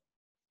 Now,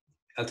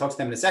 I'll talk to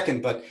them in a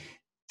second, but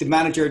the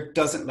manager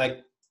doesn't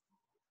like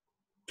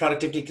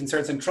productivity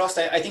concerns and trust.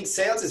 I think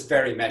sales is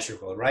very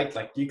measurable, right?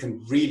 Like you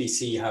can really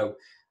see how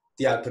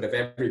the output of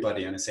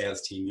everybody on a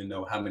sales team, you'll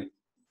know how many,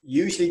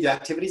 usually the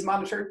activity is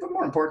monitored, but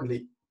more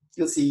importantly,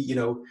 you'll see,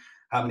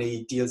 how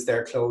many deals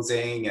they're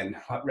closing and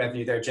what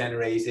revenue they're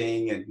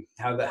generating and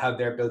how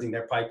they're building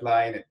their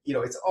pipeline. And,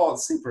 it's all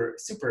super,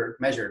 super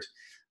measured.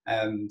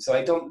 So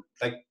I don't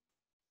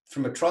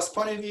from a trust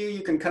point of view,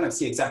 you can kind of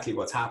see exactly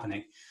what's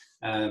happening.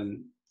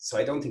 So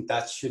I don't think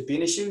that should be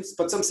an issue,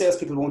 but some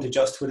salespeople won't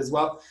adjust to it as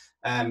well.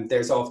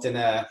 There's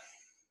often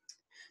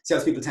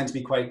salespeople tend to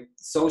be quite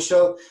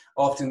social.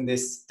 Often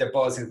the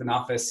buzz in an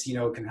office,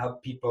 can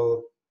help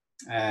people,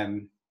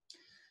 can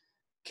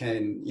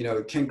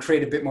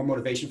create a bit more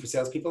motivation for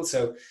salespeople.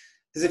 So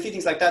there's a few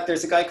things like that.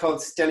 There's a guy called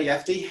Steli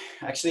Efti,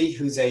 actually,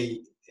 who's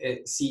a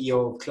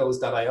CEO of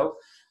Close.io.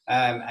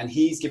 And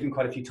he's given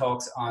quite a few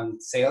talks on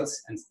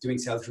sales and doing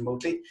sales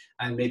remotely,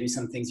 and maybe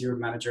some things your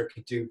manager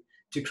could do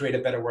to create a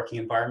better working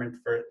environment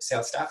for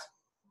sales staff.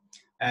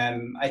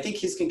 I think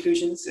his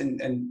conclusions,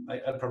 and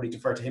I'll probably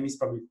defer to him, he's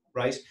probably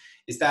right,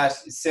 is that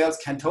sales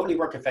can totally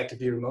work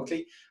effectively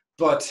remotely,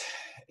 but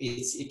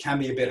it can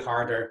be a bit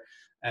harder,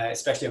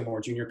 especially on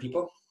more junior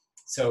people.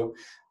 So,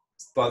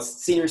 but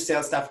senior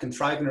sales staff can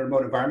thrive in a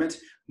remote environment.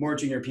 More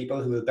junior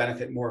people who will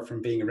benefit more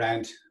from being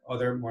around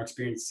other more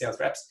experienced sales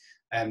reps,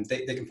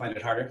 they can find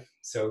it harder.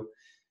 So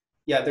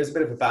yeah, there's a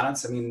bit of a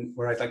balance. I mean,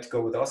 where I'd like to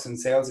go with us in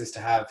sales is to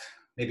have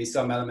maybe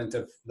some element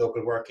of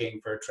local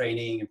working for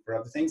training and for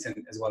other things, and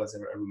as well as a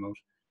remote.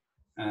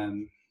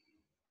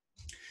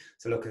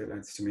 So look,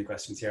 there's too many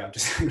questions here. I'm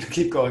going to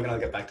keep going and I'll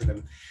get back to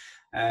them.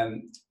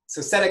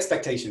 So set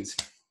expectations.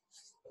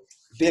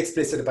 Be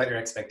explicit about your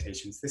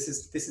expectations. This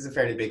is a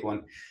fairly big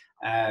one.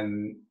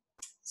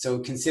 So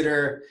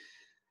consider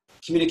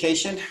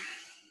communication.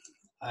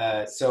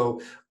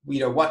 So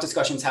what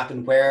discussions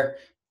happen where?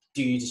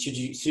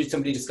 Should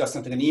somebody discuss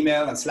something on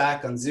email, on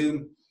Slack, on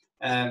Zoom?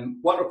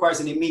 What requires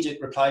an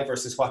immediate reply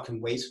versus what can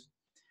wait?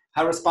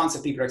 How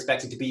responsive people are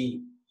expected to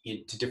be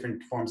to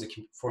different forms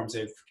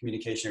of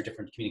communication or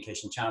different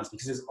communication channels,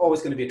 because there's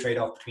always going to be a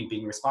trade-off between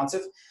being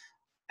responsive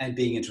and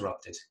being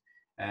interrupted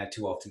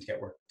too often to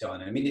get work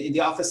done. I mean, in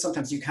the office,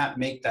 sometimes you can't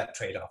make that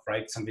trade-off,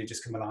 right? Somebody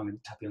just come along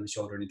and tap you on the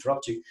shoulder and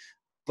interrupt you.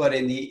 But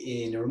in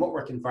a remote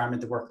work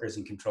environment, the worker is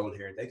in control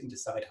here. They can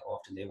decide how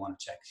often they want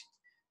to check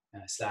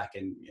Slack,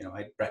 and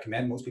I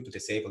recommend most people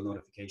disable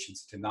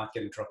notifications to not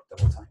get interrupted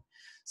the whole time.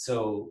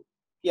 So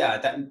yeah,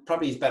 that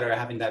probably is better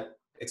having that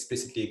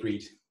explicitly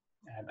agreed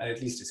and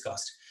at least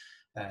discussed.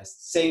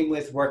 Same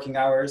with working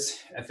hours,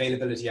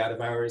 availability out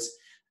of hours,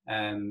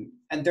 and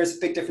there's a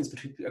big difference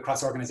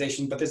across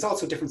organization, but there's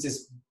also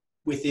differences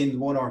within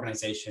one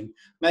organization.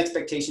 My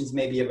expectations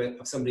maybe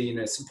of somebody in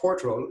a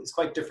support role is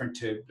quite different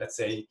to, let's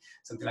say,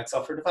 something like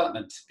software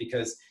development,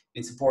 because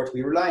in support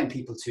we rely on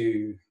people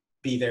to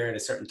be there at a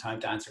certain time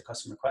to answer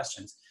customer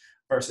questions.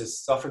 Versus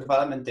software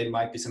development, there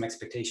might be some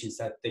expectations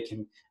that they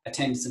can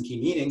attend some key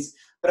meetings,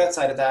 but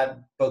outside of that,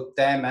 both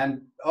them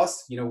and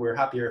us, we're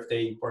happier if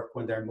they work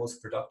when they're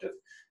most productive.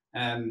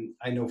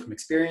 I know from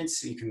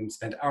experience, you can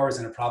spend hours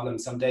on a problem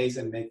some days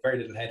and make very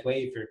little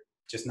headway if you're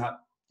just not,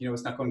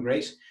 it's not going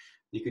great.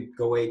 You could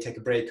go away, take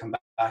a break, come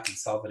back and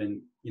solve it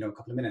in, a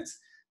couple of minutes.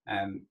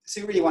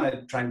 So you really want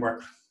to try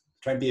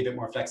and be a bit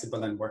more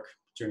flexible and work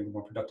during the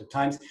more productive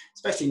times,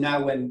 especially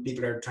now when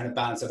people are trying to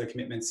balance other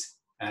commitments,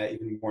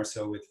 even more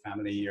so with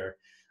family or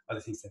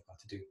other things they've got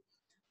to do.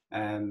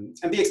 And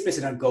be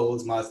explicit on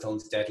goals,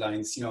 milestones,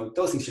 deadlines.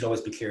 Those things should always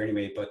be clear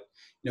anyway, but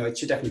it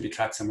should definitely be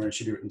tracked somewhere. It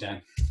should be written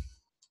down.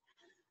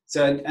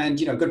 So, and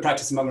good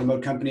practice among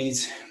remote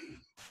companies,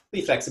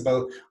 be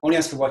flexible, only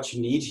ask for what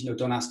you need.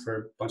 Don't ask for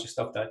a bunch of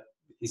stuff that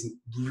isn't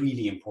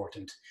really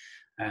important,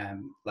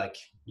 like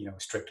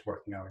strict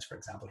working hours, for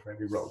example, for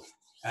every role.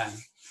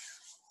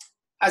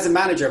 As a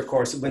manager, of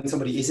course, when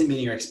somebody isn't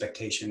meeting your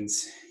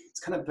expectations, it's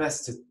kind of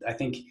best to, I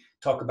think,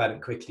 talk about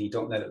it quickly.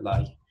 Don't let it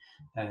lie.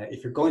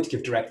 If you're going to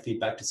give direct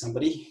feedback to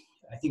somebody,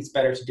 I think it's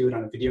better to do it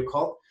on a video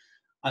call,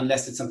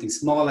 unless it's something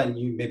small and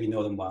you maybe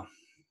know them well.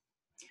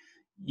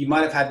 You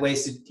might have had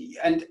ways to,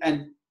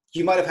 and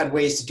you might have had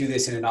ways to do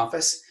this in an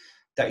office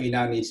that you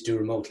now need to do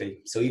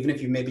remotely. So even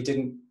if you maybe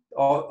didn't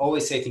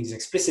always say things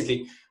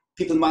explicitly,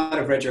 people might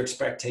have read your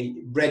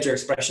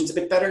expressions a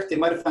bit better. They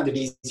might have found it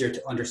easier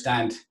to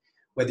understand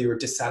whether you were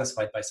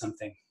dissatisfied by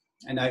something.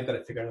 And I've got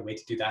to figure out a way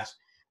to do that,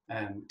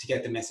 to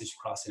get the message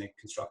across in a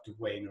constructive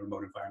way in a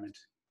remote environment.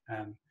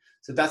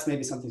 So that's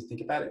maybe something to think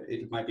about.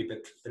 It might be a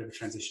bit of a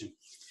transition.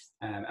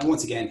 And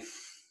once again,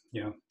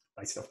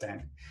 write stuff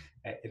down.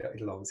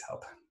 It'll always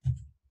help.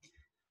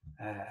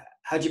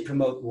 How do you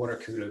promote water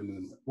cooler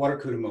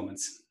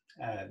moments?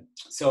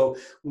 So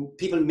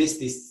people miss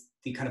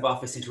the kind of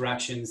office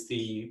interactions,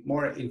 the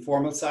more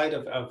informal side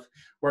of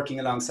working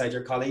alongside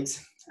your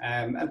colleagues,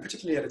 and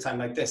particularly at a time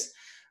like this,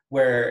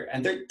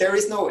 and there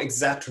is no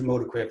exact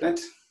remote equivalent,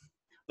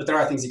 but there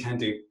are things you can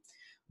do.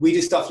 We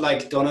do stuff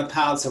like Donut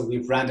Pal, so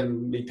we've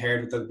randomly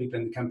paired with other people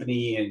in the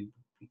company and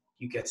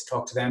you get to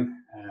talk to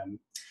them.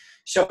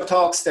 Shop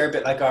Talks, they're a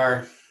bit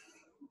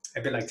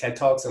like TED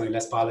Talks, only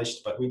less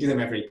polished, but we do them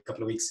every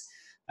couple of weeks.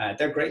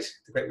 They're great.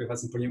 We've had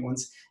some brilliant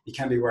ones. It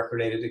can be work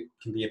related. It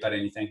can be about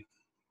anything.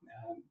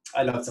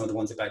 I love some of the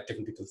ones about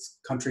different people's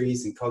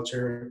countries and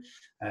culture.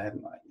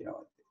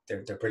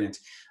 They're brilliant.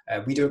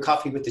 We do a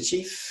coffee with the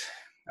chief,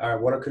 our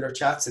water cooler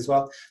chats as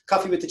well.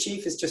 Coffee with the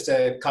chief is just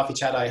a coffee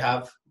chat I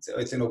have.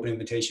 It's an open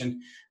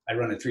invitation. I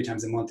run it 3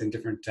 times a month in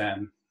different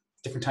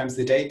times of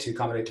the day to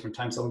accommodate different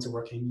time zones or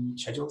working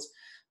schedules.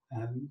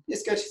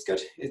 It's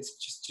good. It's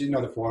just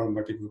another forum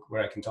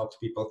where I can talk to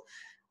people.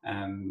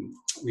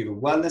 We have a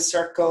wellness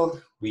circle.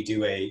 We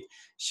do a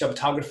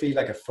shoptography,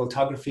 like a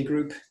photography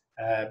group.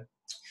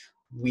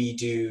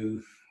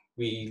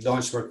 We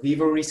launched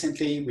WorkVivo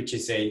recently, which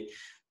is a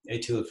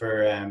tool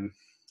for,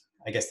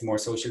 I guess, the more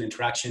social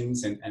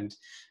interactions and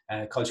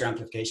culture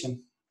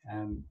amplification.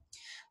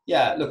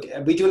 Yeah, look,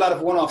 we do a lot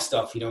of one-off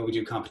stuff. You know, we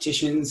do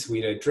competitions.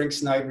 We did a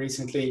drinks night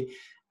recently.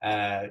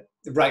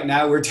 Right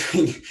now we're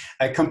doing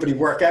a company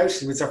workout.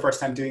 It's our first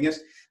time doing it.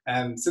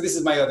 So this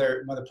is my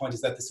other point,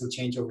 is that this will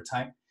change over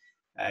time.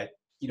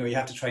 You know, you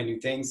have to try new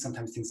things.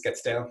 Sometimes things get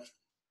stale.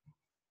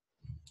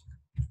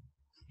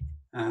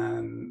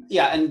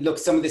 Yeah, and look,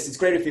 some of this, it's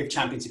great if you have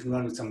champions who can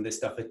run with some of this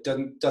stuff. It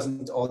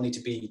doesn't all need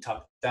to be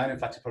top down. In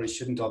fact, it probably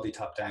shouldn't all be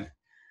top down.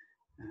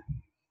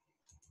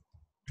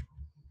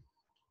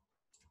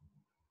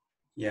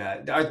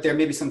 Yeah, there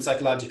may be some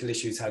psychological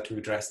issues, how to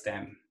address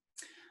them.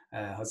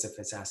 Joseph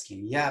is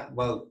asking. Yeah,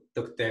 well,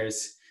 look, there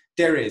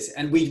is,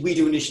 and we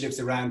do initiatives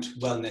around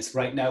wellness.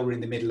 Right now, we're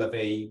in the middle of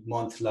a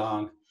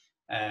month-long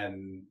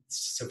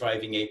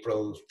Surviving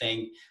April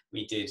thing.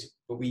 We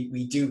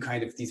do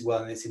kind of these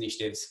wellness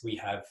initiatives. We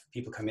have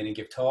people come in and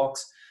give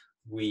talks.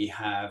 We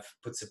have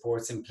put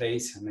supports in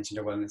place. I mentioned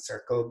our wellness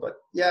circle, but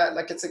yeah,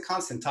 like, it's a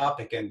constant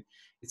topic, and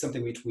it's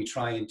something we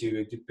try and do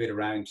a bit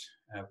around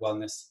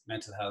wellness,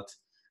 mental health,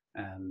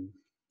 and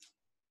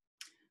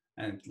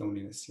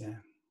loneliness. Yeah.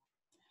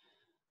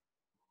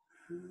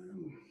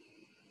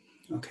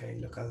 Okay,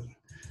 look,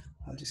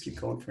 I'll just keep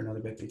going for another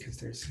bit because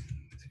there's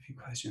a few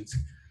questions.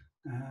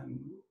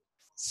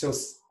 So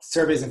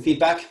surveys and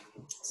feedback.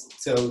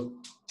 So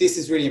this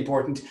is really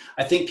important.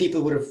 I think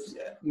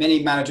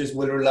many managers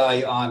will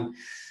rely on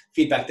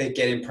feedback they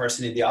get in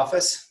person in the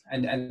office,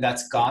 and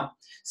that's gone.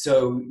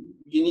 So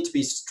you need to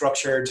be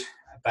structured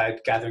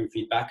about gathering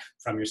feedback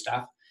from your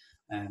staff.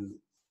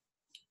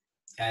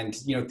 And,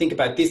 you know, think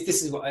about this.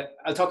 This is what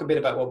I'll talk a bit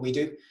about what we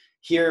do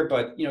here,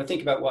 but, you know,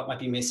 think about what might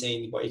be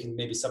missing, what you can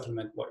maybe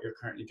supplement what you're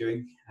currently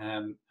doing.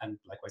 And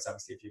likewise,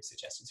 obviously, if you have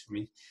suggestions for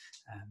me.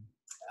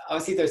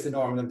 Obviously, there's the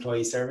normal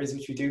employee surveys,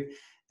 which we do.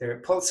 There are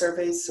pulse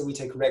surveys, so we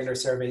take regular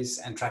surveys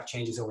and track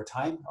changes over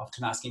time,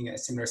 often asking a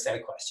similar set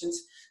of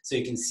questions, so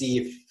you can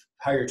see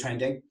how you're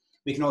trending.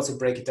 We can also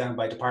break it down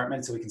by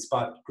department, so we can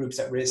spot groups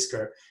at risk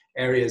or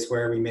areas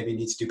where we maybe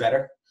need to do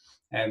better.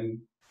 And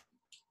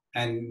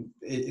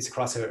it's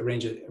across a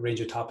range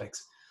of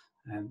topics.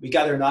 We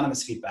gather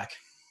anonymous feedback.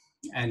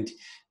 And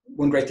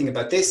one great thing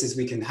about this is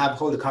we can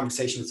hold a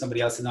conversation with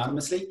somebody else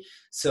anonymously,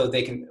 so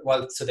they can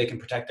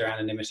protect their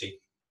anonymity.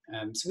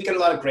 So we get a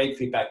lot of great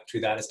feedback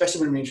through that,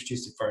 especially when we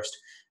introduce it first.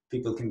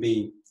 People can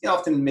be, you know,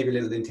 often maybe a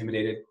little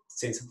intimidated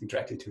saying something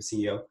directly to a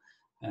CEO,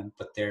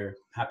 but they're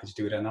happy to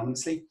do it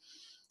anonymously.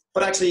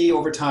 But actually,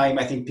 over time,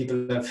 I think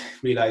people have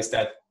realized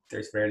that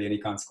there's rarely any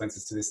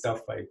consequences to this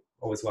stuff. I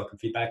always welcome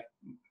feedback,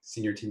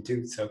 senior team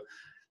too. So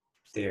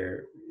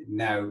they're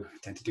now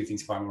tend to do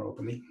things far more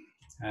openly.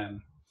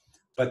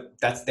 But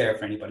that's there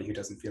for anybody who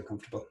doesn't feel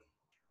comfortable.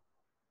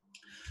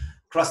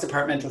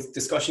 Cross-departmental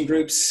discussion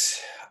groups.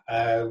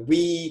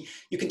 You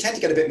can tend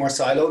to get a bit more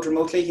siloed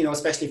remotely, you know,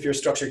 especially if your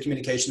structured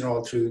communication are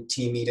all through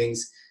team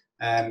meetings.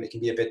 It can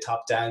be a bit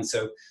top-down.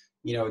 So,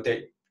 you know,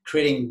 they're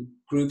creating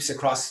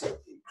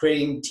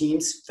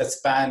teams that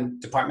span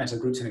departmental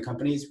groups in a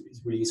company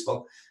is really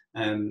useful.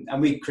 And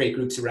we create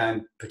groups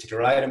around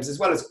particular items, as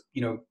well as,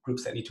 you know,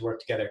 groups that need to work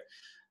together.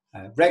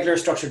 Regular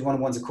structured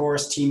one-on-ones, of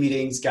course, team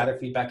meetings, gather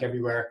feedback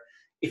everywhere.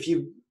 If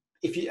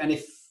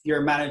you're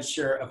a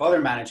manager of other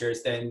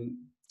managers, then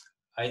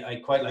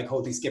I quite like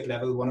holding skip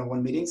level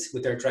one-on-one meetings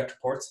with their direct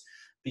reports,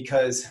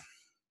 because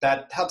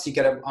that helps you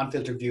get an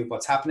unfiltered view of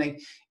what's happening.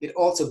 It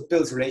also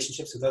builds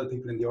relationships with other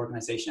people in the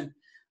organization.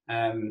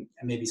 And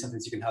maybe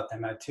sometimes you can help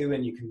them out too,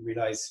 and you can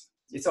realize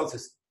it's also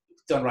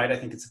done right. I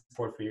think it's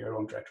support for your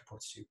own direct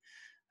reports too.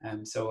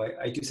 So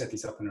I do set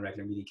these up on a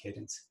regular meeting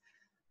cadence.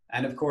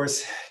 And of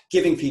course,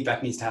 giving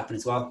feedback needs to happen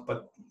as well,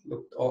 but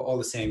look, all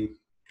the same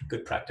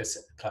good practice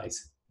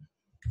applies.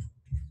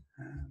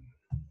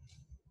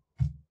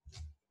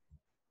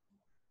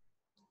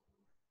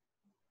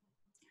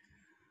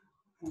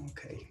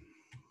 Okay.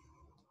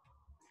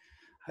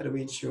 How do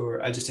we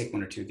ensure, I'll just take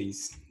one or two of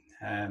these.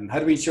 How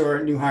do we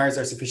ensure new hires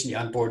are sufficiently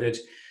onboarded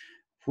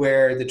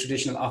where the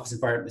traditional office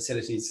environment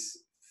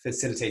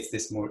facilitates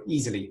this more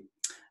easily?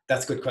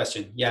 That's a good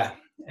question. Yeah,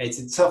 it's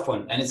a tough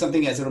one. And it's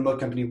something as a remote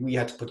company, we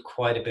had to put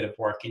quite a bit of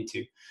work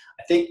into.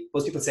 I think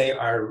most people say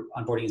our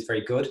onboarding is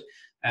very good,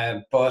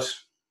 but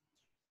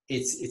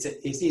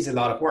it needs a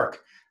lot of work.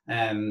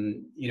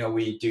 You know,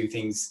 we do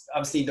things,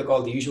 obviously look,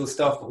 all the usual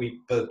stuff, but we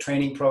build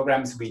training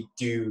programs. We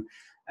do,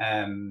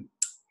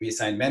 we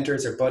assign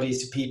mentors or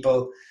buddies to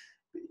people.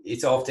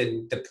 It's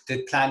often,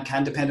 the plan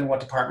can depend on what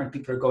department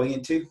people are going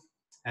into.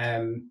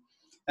 And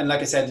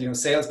like I said, you know,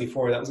 sales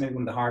before, that was maybe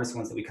one of the hardest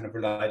ones that we kind of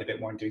relied a bit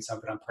more on doing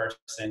something on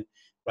person,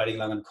 writing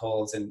long on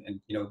calls and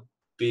you know,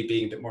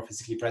 being a bit more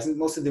physically present.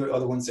 Most of the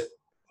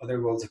other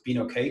roles have been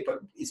okay, but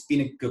it's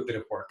been a good bit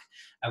of work.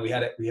 And we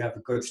have a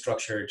good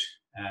structured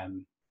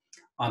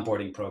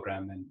onboarding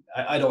program. And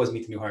I'd always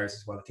meet the new hires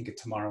as well. I think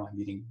tomorrow I'm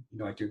meeting, you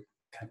know, I do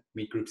kind of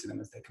meet groups of them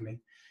as they come in.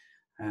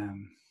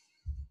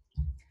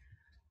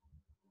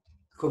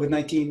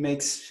 COVID-19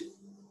 makes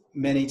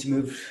many to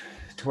move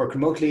to work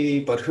remotely,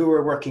 but who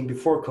were working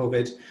before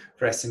COVID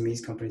for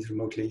SMEs companies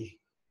remotely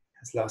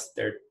has lost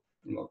their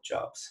remote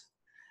jobs.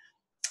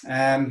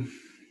 I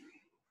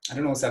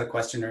don't know, is that a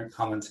question or a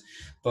comment?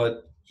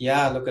 But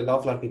yeah, look, a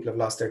lot of people have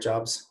lost their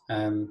jobs.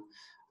 A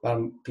lot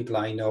of people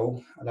I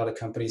know, a lot of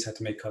companies had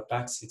to make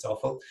cutbacks. It's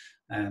awful.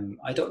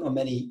 I don't know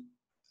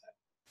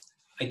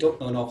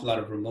an awful lot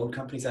of remote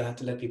companies that have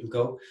to let people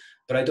go,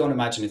 but I don't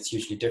imagine it's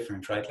hugely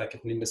different, right? Like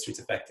if an industry is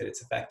affected,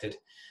 it's affected.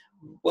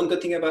 One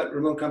good thing about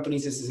remote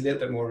companies is it's a little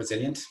bit more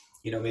resilient.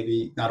 You know,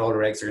 maybe not all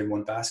our eggs are in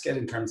one basket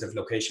in terms of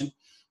location,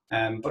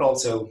 but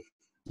also,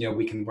 you know,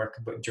 we can work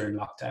during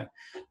lockdown.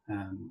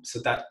 So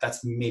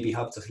that's maybe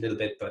helped us a little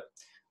bit, but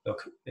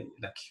look,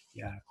 like,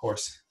 yeah, of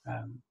course,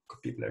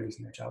 people are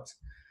losing their jobs.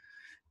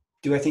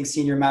 Do I think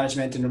senior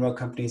management in remote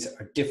companies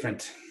are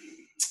different?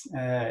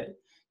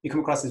 You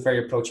come across as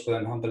very approachable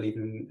and humble,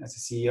 even as a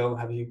CEO.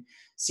 Have you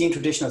seen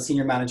traditional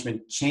senior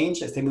management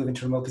change as they move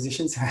into remote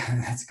positions?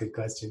 That's a good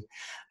question.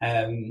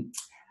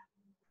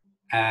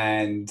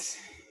 And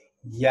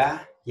yeah,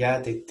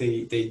 they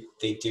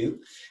do.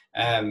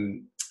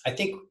 I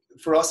think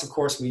for us, of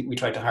course, we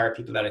try to hire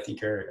people that I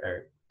think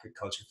are good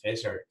culture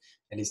fit, or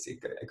at least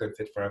a good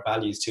fit for our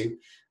values too.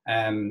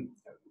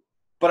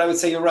 But I would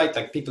say you're right,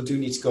 like people do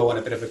need to go on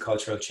a bit of a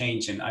cultural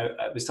change. And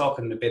I was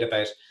talking a bit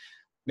about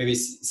maybe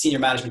senior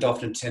management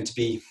often tend to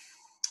be,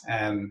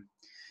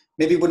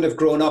 maybe wouldn't have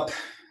grown up,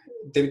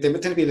 they would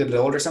tend to be a little bit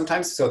older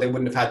sometimes, so they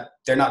wouldn't have had,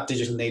 they're not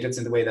digital natives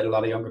in the way that a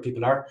lot of younger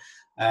people are.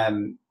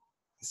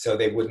 So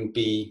they wouldn't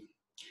be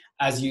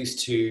as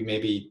used to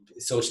maybe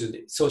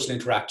social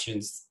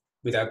interactions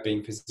without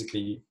being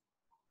physically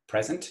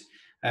present.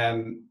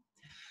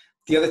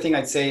 The other thing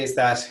I'd say is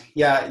that,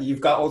 yeah,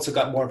 you've also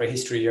got more of a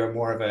history or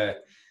more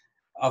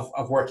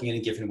of working in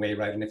a given way,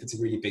 right? And if it's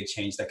a really big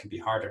change, that can be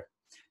harder.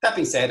 That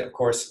being said, of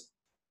course,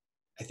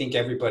 I think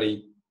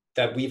everybody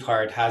that we've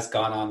hired has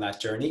gone on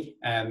that journey.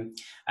 And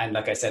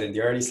like I said in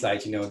the early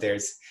slide, you know,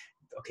 there's,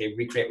 okay,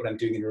 recreate what I'm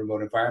doing in a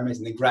remote environment,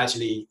 and then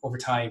gradually over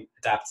time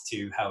adapt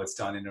to how it's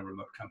done in a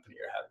remote company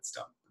or how it's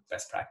done with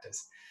best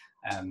practice.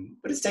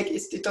 But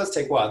it does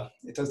take a while.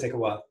 It does take a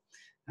while.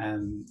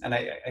 And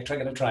I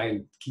try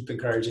and keep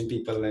encouraging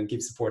people and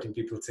keep supporting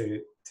people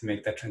to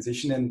make that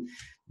transition and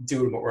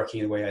do remote working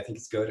in a way I think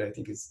is good. I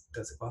think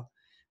does it well.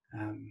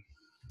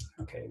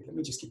 Okay, let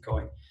me just keep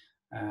going.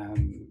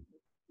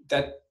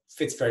 That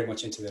fits very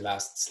much into the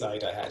last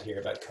slide I had here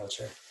about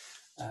culture.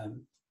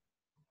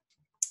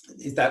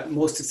 Is that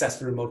most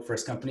successful remote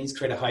first companies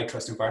create a high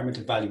trust environment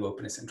and value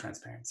openness and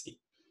transparency.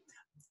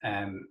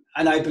 And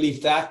I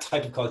believe that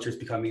type of culture is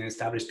becoming an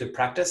established good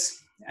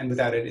practice. And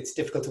without it, it's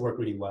difficult to work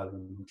really well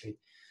remotely.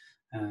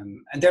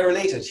 And they're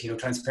related. You know,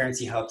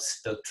 transparency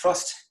helps build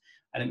trust,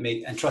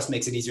 and trust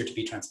makes it easier to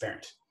be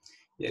transparent.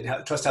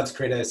 Trust helps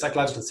create a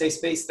psychological safe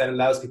space that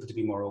allows people to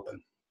be more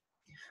open.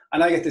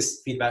 And I get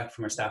this feedback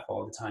from our staff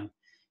all the time.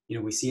 You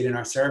know, we see it in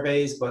our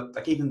surveys, but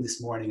like even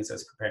this morning as I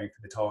was preparing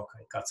for the talk,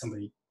 I got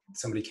somebody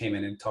came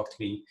in and talked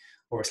to me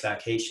over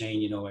Slack. Hey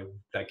Shane, you know,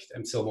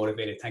 I'm so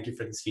motivated. Thank you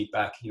for this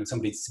feedback. You know,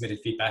 somebody submitted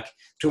feedback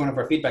to one of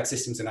our feedback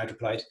systems, and I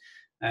replied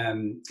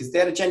because they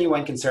had a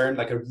genuine concern,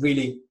 like a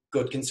really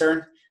good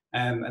concern,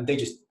 and they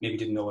just maybe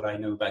didn't know what I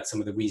know about some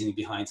of the reasoning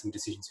behind some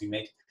decisions we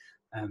make.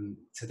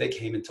 So they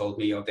came and told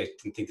me, oh, they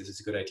didn't think this was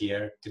a good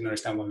idea, didn't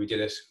understand why we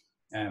did it,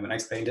 and I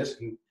explained it,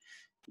 and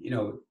you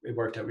know, it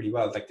worked out really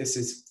well. Like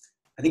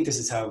I think this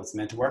is how it's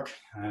meant to work.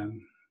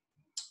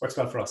 Works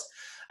well for us.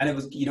 And it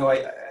was, you know,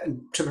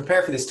 to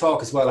prepare for this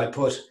talk as well, I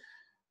put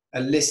a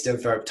list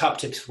of our top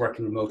tips for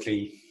working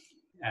remotely,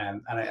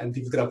 and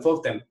people could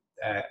upvote them.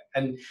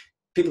 And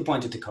people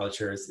pointed to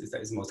culture as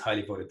the most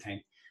highly voted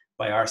thing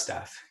by our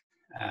staff,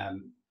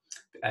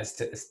 as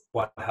to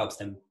what helps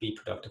them be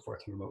productive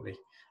working remotely.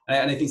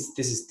 And I think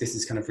this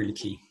is kind of really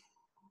key.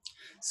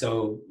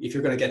 So if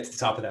you're going to get to the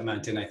top of that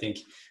mountain, I think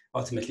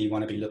ultimately you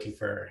want to be looking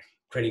for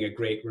creating a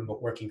great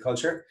remote working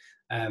culture,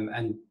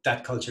 and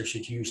that culture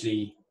should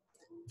usually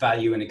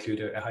value and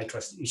include a high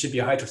trust. It should be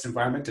a high trust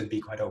environment and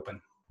be quite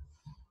open.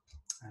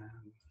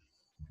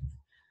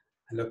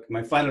 And look,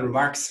 my final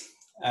remarks,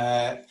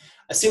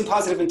 assume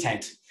positive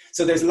intent.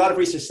 So there's a lot of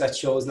research that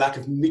shows lack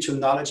of mutual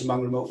knowledge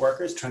among remote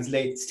workers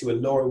translates to a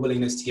lower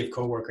willingness to give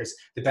co-workers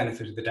the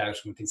benefit of the doubt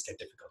when things get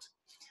difficult.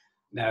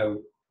 Now,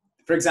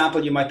 for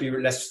example, you might be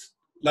less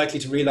likely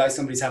to realize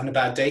somebody's having a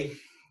bad day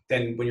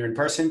than when you're in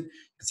person. You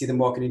can see them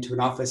walking into an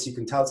office, you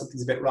can tell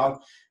something's a bit wrong.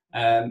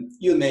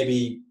 You'll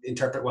maybe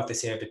interpret what they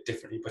say a bit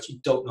differently, but you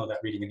don't know that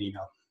reading an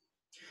email.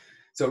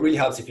 So it really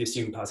helps if you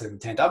assume positive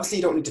intent. Obviously,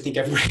 you don't need to think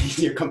everybody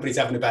in your company's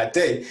having a bad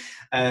day,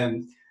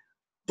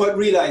 but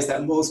realize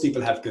that most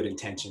people have good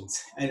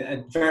intentions, and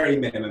at very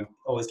minimum,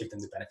 always give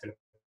them the benefit of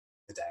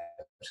the doubt.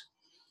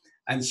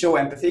 And show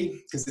empathy,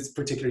 because it's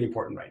particularly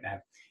important right now.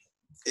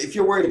 If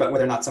you're worried about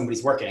whether or not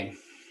somebody's working,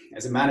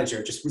 as a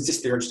manager, just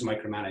resist the urge to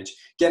micromanage.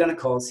 Get on a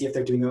call, see if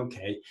they're doing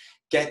okay.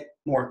 Get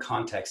more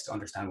context to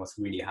understand what's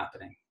really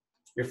happening.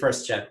 your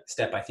first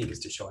step, I think, is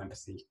to show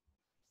empathy.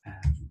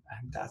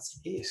 And that's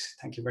it.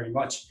 Thank you very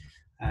much.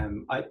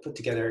 I put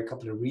together a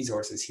couple of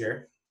resources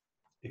here.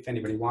 If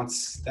anybody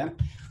wants them,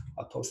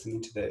 I'll post them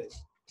into the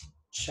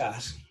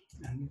chat.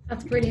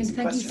 That's brilliant.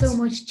 Thank you so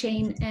much,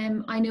 Shane.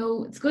 I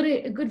know it's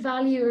a good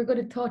value or a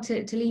good thought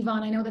to leave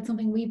on. I know that's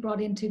something we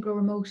brought into Grow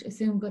Remote,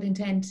 Assume Good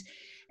Intent.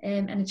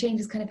 And it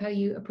changes kind of how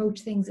you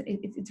approach things.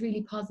 It's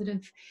really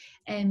positive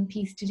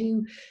piece to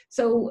do.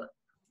 So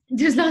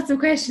there's lots of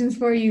questions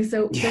for you.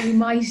 So we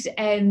might,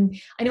 I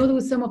know there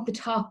was some up the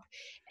top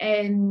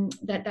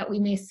that we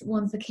missed,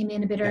 ones that came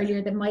in a bit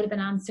earlier that might have been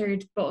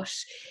answered. But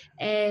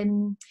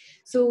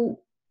so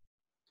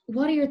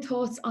what are your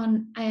thoughts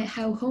on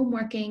how home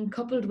working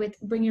coupled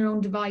with bring your own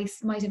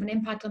device might have an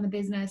impact on the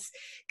business,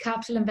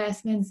 capital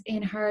investments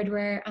in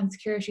hardware and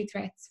security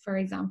threats, for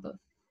example?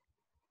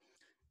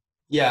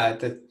 Yeah,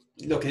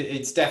 look,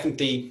 it's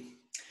definitely,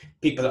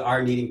 people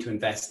are needing to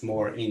invest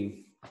more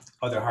in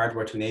other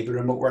hardware to enable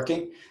remote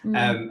working.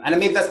 And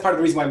maybe that's part of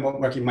the reason why remote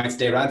working might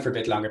stay around for a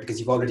bit longer, because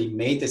you've already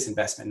made this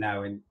investment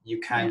now and you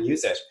can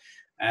use it.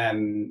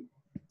 And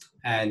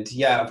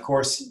yeah, of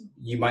course,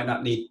 you might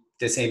not need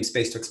the same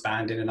space to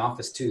expand in an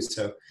office too.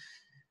 So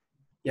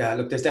yeah,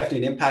 look, there's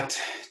definitely an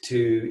impact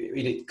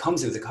it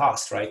comes with a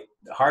cost, right?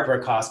 The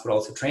hardware cost, but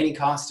also training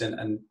cost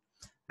and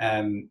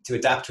to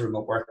adapt to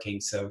remote working.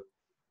 So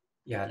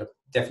yeah, look,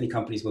 definitely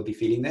companies will be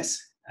feeling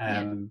this,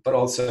 but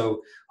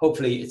also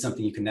hopefully it's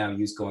something you can now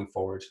use going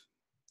forward.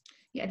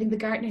 Yeah, I think the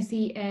Gartner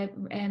study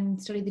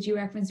that you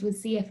referenced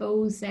with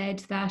CFOs said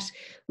that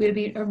we'll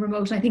be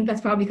remote. I think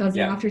that's probably because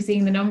they're after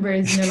seeing the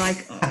numbers and they're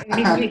like, oh, we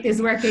need to make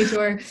this work,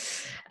 HR.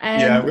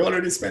 Yeah, we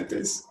already spent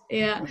this.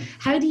 Yeah.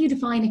 How do you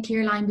define a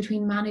clear line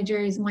between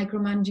managers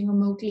micromanaging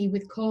remotely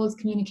with calls,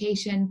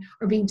 communication,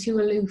 or being too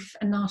aloof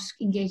and not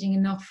engaging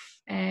enough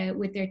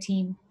with their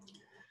team?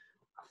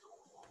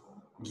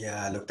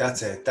 Yeah, look,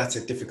 that's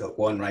a difficult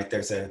one, right?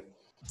 I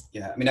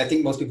mean, I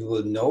think most people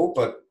will know,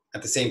 but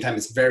at the same time,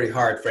 it's very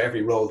hard for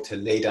every role to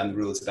lay down the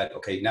rules about,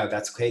 okay, now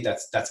that's okay,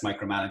 that's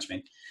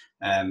micromanagement.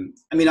 I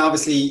mean,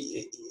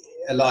 obviously,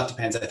 a lot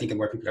depends, I think, on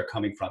where people are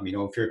coming from. You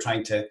know, if you're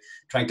trying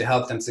to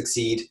help them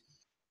succeed,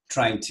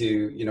 trying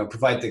to,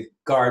 provide the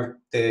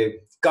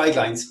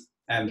guidelines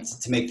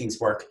to make things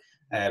work,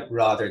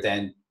 rather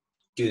than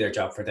do their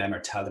job for them or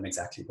tell them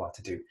exactly what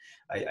to do.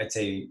 I'd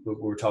say we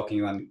were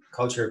talking on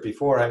culture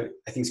before. I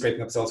think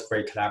Scrapinghub is also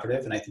very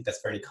collaborative, and I think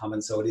that's very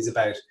common. So it is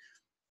about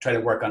trying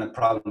to work on a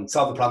problem,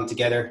 solve a problem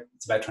together.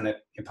 It's about trying to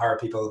empower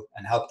people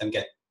and help them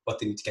get what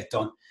they need to get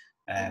done,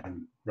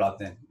 rather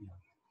than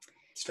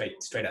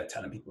straight out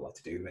telling people what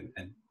to do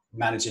and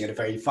managing at a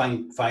very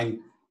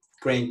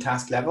fine-grained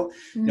task level.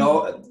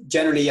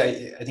 Generally,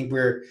 I think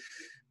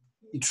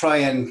you try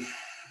and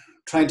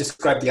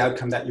describe the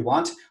outcome that you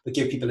want, but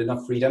give people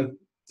enough freedom.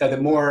 So the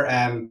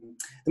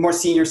more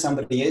senior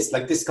somebody is,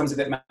 like this comes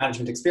with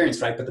management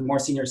experience, right? But the more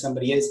senior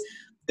somebody is,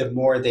 the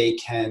more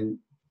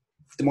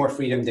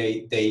freedom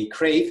they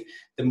crave,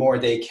 the more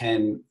they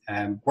can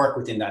work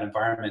within that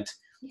environment.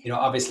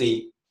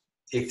 Obviously,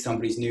 if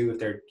somebody's new, if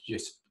they're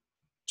just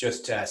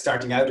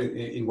starting out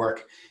in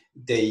work,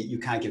 you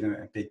can't give them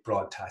a big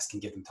broad task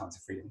and give them tons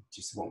of freedom. It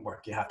just won't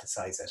work. You have to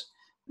size it.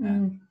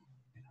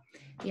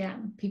 Yeah,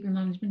 people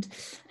management.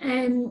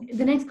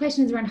 The next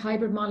question is around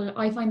hybrid model.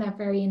 I find that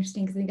very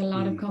interesting because I think a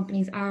lot of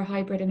companies are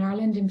hybrid in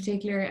Ireland in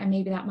particular, and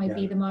maybe that might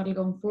be the model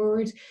going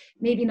forward.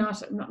 Maybe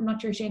not. I'm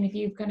not sure, Shane, if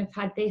you've kind of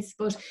had this,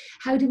 but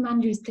how do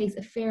managers place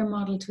a fair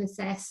model to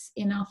assess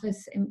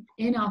in-office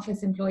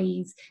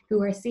employees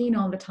who are seen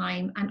all the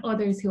time and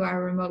others who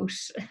are remote?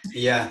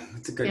 Yeah,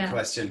 that's a good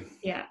question.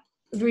 Yeah,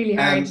 it's really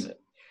hard.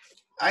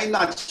 I'm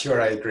not sure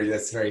I agree.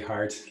 That's very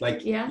hard.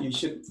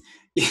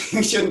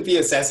 You shouldn't be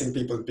assessing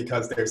people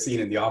because they're seen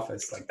in the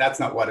office. Like, that's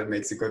not what it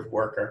makes a good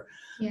worker.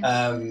 It's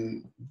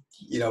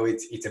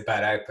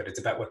about output. It's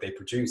about what they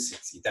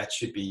produce. That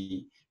should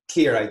be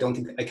clear. I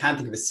can't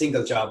think of a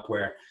single job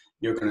where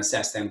you're going to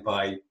assess them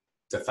by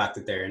the fact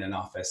that they're in an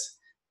office.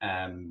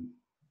 Now,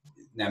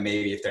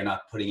 maybe if they're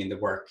not putting in the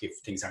work, if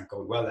things aren't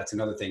going well, that's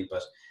another thing.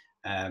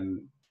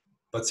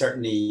 But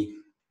certainly,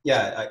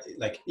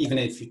 even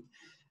if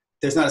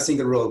there's not a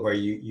single role where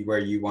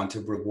you want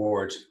to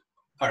reward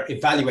or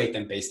evaluate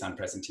them based on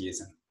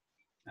presenteeism.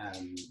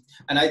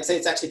 And I'd say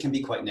it actually can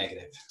be quite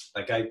negative.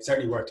 Like, I've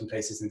certainly worked in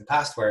places in the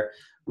past where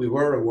we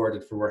were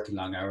rewarded for working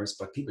long hours,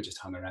 but people just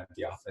hung around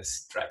the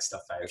office, dragged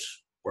stuff out,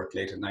 worked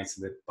late at night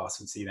so the boss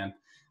would see them.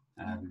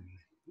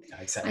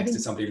 I sat next to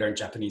somebody who learned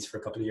Japanese for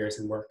a couple of years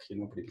in work.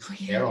 Nobody was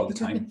there all the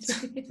time.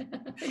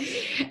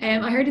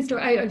 I heard a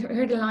story. I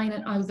heard a line.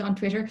 I was on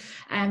Twitter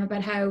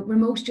about how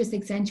remote just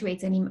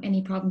accentuates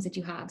any problems that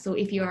you have. So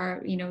if you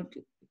are,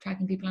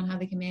 tracking people on how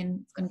they come in,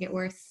 it's going to get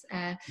worse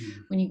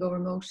when you go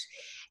remote.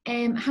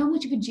 How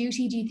much of a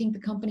duty do you think the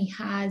company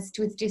has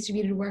to its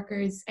distributed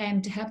workers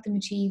to help them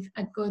achieve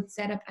a good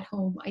setup at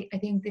home? I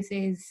think this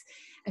is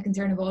a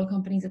concern of all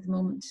companies at the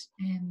moment.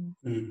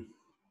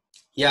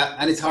 Yeah,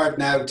 and it's hard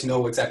now to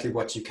know exactly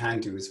what you can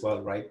do as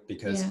well, right?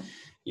 Because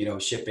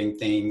shipping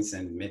things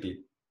and maybe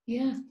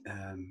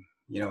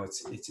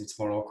it's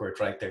more awkward,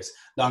 right? There's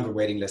longer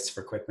waiting lists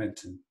for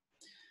equipment,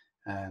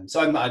 and so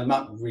I'm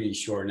not really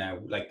sure now,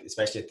 like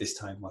especially at this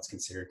time, what's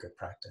considered good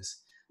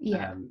practice.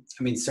 Yeah.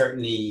 I mean,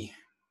 certainly,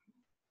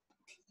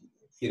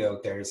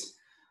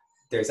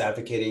 there's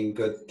advocating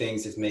good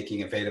things, there's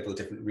making available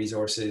different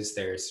resources.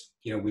 There's,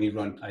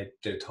 I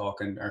did a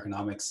talk on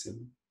ergonomics,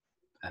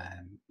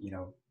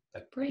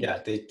 Great. yeah,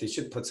 they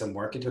should put some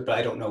work into it, but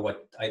I don't know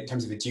in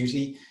terms of a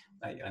duty,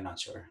 I'm not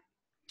sure.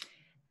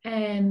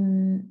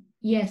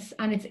 Yes,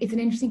 and it's an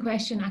interesting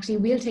question. Actually,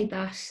 we'll take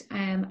that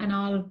and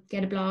I'll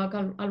get a blog.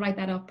 I'll write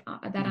that up,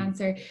 that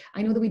answer.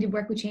 I know that we did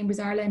work with Chambers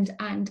Ireland,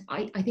 and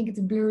I think it's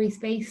a blurry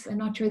space. I'm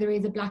not sure there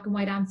is a black and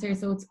white answer,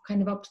 so it's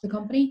kind of up to the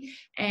company.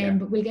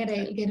 But we'll get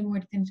a more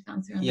definitive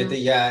answer on that.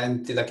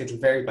 And like it'll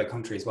vary by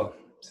country as well.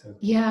 So.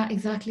 Yeah,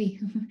 exactly.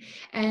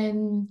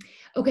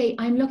 Okay,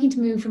 I'm looking to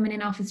move from an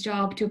in-office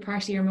job to a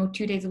partially remote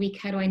 2 days a week.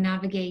 How do I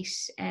navigate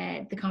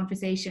the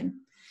conversation?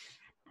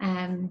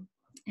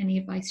 Any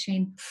advice,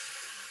 Shane?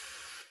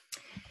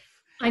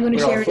 I'm going to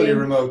share all fully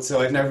remote, so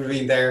I've never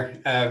been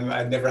there.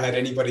 I've never had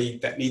anybody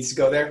that needs to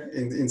go there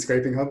in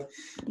Scrapinghub.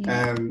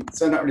 Yeah.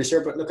 So I'm not really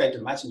sure, but look, I'd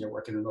imagine you're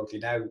working remotely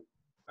now.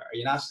 Are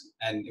you not?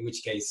 And in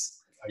which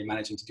case, are you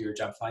managing to do your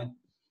job fine?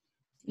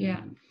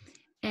 Yeah.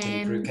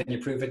 Can you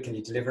prove it? Can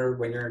you deliver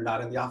when you're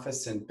not in the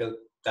office and build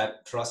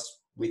that trust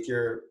with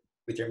your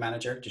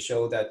manager to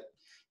show that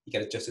you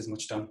get just as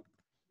much done?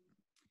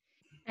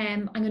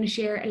 I'm going to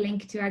share a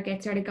link to our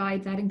Get Started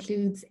guide that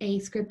includes a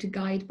scripted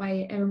guide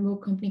by a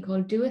remote company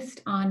called Doist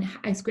on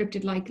a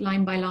scripted, like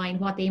line by line,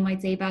 what they might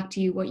say back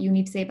to you, what you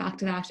need to say back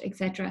to that,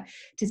 etc.,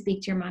 to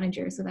speak to your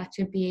manager. So that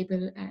should be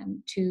able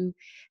to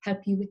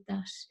help you with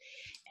that.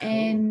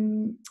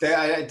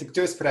 I think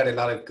Doist put out a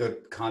lot of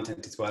good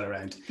content as well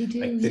around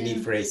the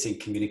need for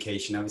async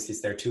communication. Obviously,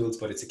 it's their tools,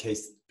 but it's a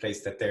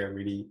place that they're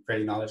really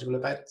very knowledgeable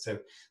about. So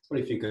it's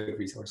probably a few good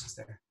resources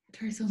there.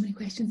 There are so many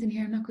questions in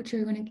here. I'm not quite sure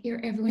you're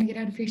ever going to get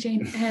out of here,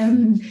 Shane.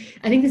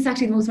 I think this is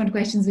actually the most amount of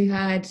questions we've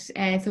had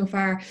so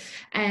far.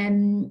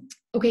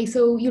 Okay,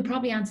 so you'll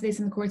probably answer this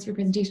in the course of your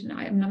presentation.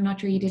 I'm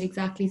not sure you did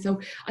exactly. So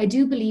I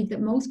do believe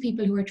that most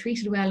people who are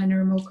treated well in a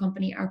remote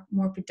company are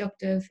more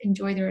productive,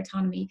 enjoy their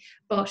autonomy.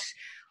 But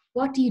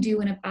what do you do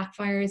when it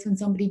backfires, when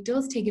somebody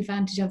does take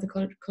advantage of the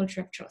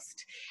culture of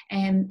trust?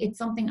 It's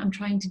something I'm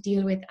trying to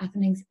deal with at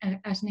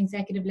an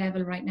executive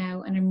level right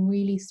now, and I'm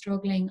really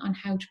struggling on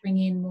how to bring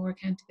in more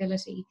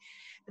accountability.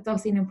 That's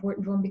obviously an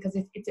important one because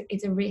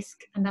it's a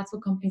risk, and that's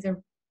what companies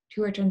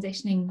who are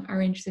transitioning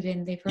are interested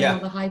in. They've heard all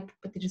the hype,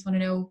 but they just want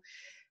to know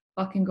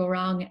what can go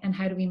wrong and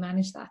how do we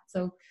manage that.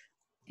 So,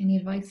 any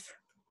advice?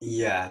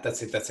 Yeah,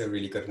 that's a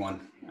really good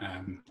one.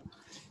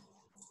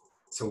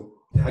 So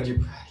how do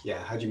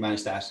you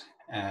manage that?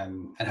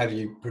 And how do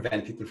you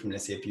prevent people from,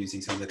 let's say,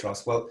 abusing some of the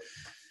trust? Well,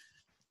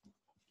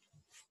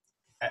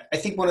 I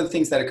think one of the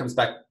things that it comes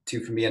back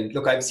to for me, and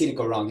look, I've seen it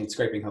go wrong in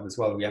Scrapinghub as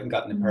well. We haven't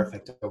gotten it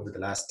perfect over the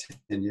last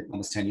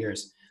almost 10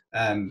 years.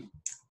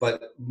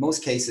 But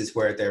most cases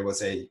where there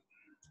was a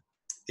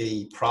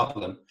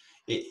problem,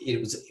 it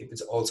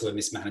was also a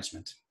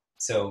mismanagement.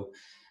 So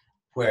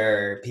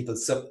where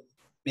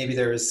maybe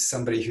there was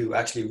somebody who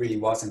actually really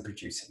wasn't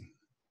producing,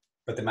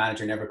 but the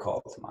manager never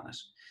called them on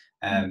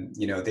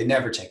it. They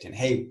never checked in.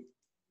 Hey,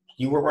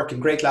 you were working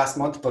great last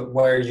month, but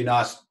why are you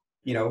not,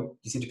 you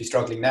seem to be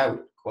struggling now.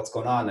 What's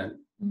going on? And,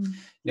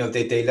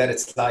 they let it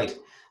slide.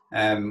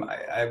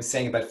 I was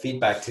saying about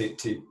feedback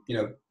to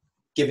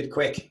give it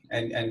quick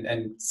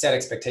and set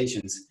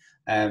expectations.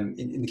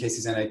 In the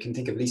cases, and I can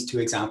think of at least 2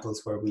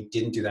 examples where we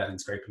didn't do that in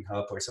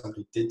Scrapinghub, where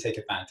somebody did take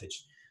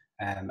advantage.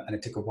 And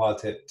it took a while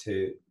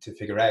to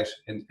figure out.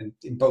 And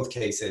in both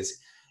cases,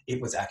 it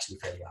was actually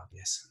fairly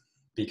obvious,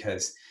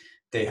 because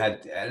they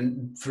had,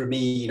 and for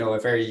me,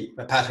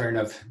 a pattern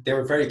of, they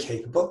were very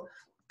capable,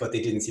 but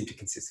they didn't seem to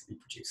consistently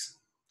produce.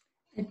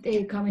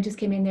 The comment just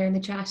came in there in the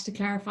chat to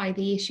clarify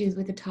the issues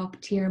with the top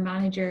tier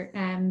manager.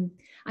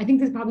 I think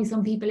there's probably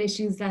some people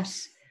issues that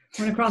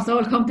run across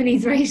all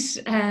companies,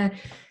 right?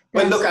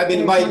 Well, look, I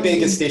mean, my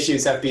biggest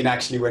issues have been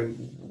actually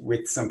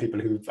with some people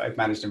who I've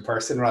managed in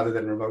person rather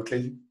than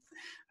remotely.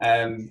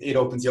 It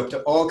opens you up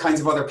to all kinds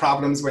of other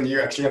problems when you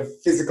actually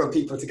have physical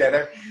people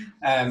together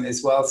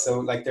as well. So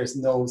like, there's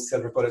no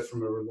silver bullet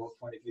from a remote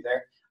point of view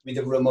there. I mean,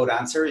 the remote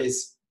answer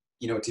is,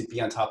 to be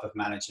on top of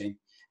managing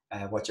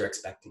what you're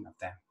expecting of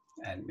them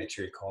and make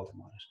sure you call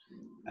them on it.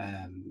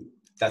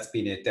 That's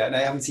been it. And I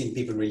haven't seen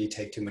people really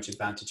take too much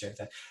advantage of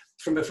that.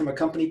 From a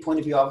company point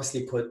of view,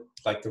 obviously put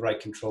like the right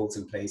controls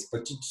in place,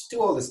 but you just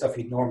do all the stuff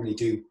you'd normally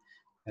do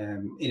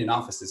in an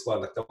office as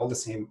well. Like all the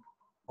same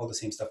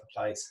stuff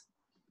applies.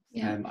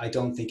 Yeah. I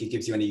don't think it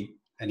gives you any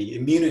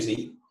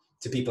immunity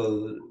to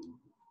people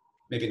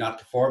maybe not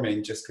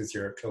performing just because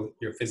you're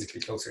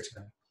physically closer to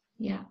them.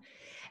 Yeah.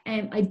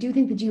 I do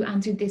think that you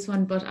answered this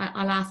one, but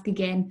I'll ask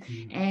again.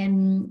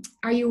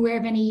 Are you aware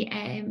of any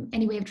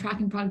way of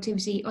tracking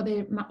productivity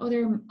other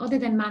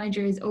than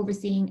managers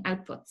overseeing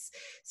outputs?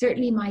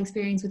 Certainly my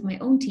experience with my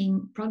own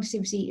team,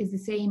 productivity is the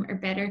same or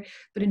better,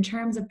 but in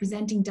terms of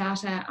presenting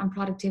data on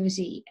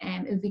productivity,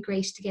 it would be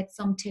great to get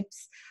some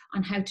tips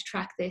on how to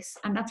track this.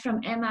 And that's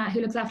from Emma,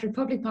 who looks after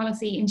public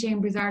policy in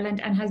Chambers,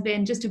 Ireland, and has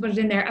been, just to put it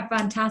in there, a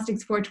fantastic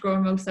support to Grow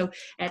Remote. So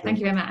thank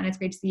you, Emma, and it's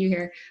great to see you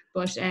here.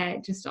 But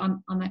just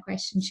on that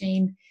question,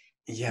 Shane.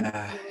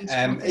 Yeah,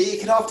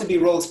 it can often be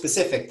role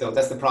specific though.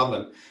 That's the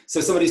problem.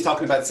 So somebody's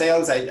talking about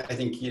sales. I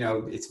think, you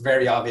know, it's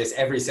very obvious.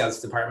 Every sales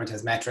department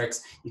has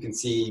metrics. You can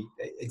see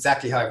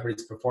exactly how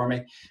everybody's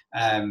performing.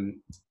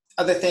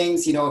 Other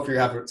things, you know, if you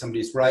have somebody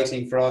who's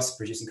writing for us,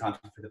 producing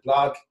content for the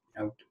blog,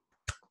 you know,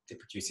 they're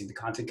producing the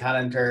content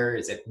calendar.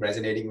 Is it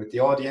resonating with the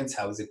audience?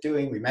 How is it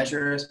doing? We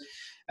measure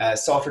it.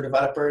 Software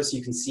developers,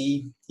 you can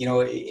see, you know,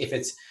 if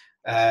it's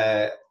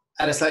at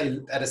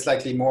a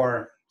slightly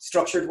more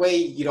structured way,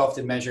 you'd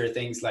often measure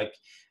things like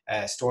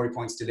story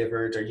points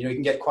delivered, or, you know, you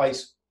can get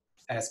quite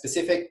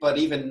specific. But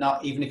even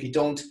if you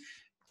don't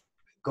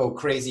go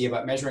crazy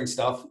about measuring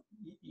stuff,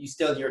 you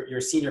still,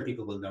 your senior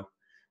people will know.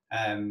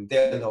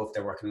 They'll know if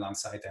they're working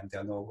alongside them.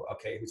 They'll know,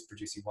 okay, who's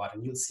producing what,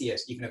 and you'll see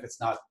it. Even if it's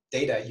not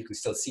data, you can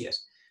still see it.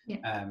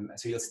 Yeah.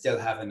 So you'll still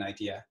have an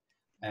idea.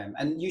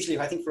 And usually,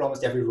 I think for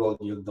almost every role,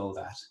 you'll know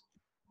that,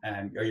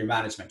 or your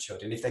management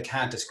should. And if they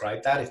can't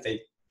describe that,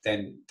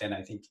 then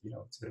I think, you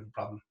know, it's a bit of a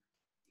problem.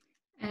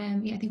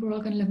 Yeah, I think we're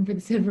all kind of looking for the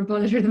silver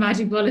bullet or the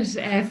magic bullet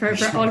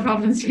for all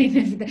problems,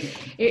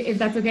 if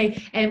that's okay.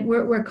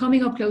 We're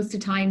coming up close to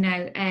time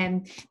now.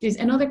 There's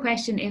another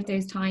question, if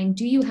there's time.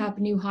 Do you have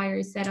new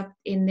hires set up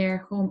in their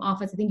home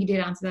office? I think you did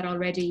answer that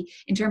already,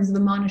 in terms of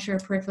the monitor,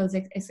 peripherals,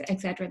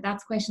 etc.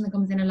 That's a question that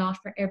comes in a lot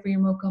for every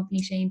remote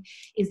company, Shane.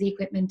 Is the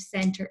equipment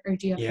sent, or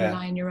do you have to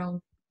rely on your own?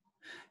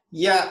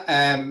 Yeah,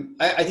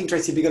 I think,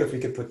 Tracy, it'd be good if we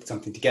could put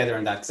something together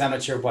on that, because I'm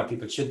not sure what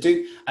people should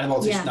do, and I'm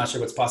also not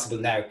sure what's possible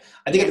now.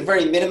 I think at the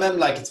very minimum,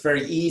 like, it's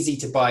very easy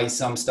to buy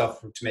some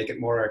stuff to make it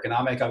more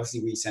ergonomic.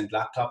 Obviously, we send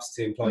laptops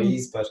to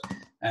employees, but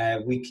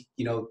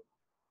you know,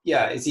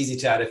 yeah, it's easy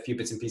to add a few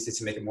bits and pieces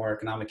to make it more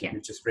ergonomic. You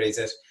can just raise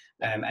it,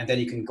 and then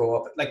you can go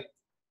up. Like,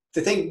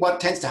 the thing,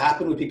 what tends to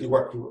happen when people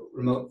work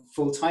remote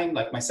full time,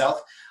 like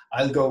myself,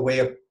 I'll go way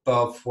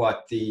above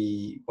what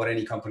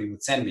any company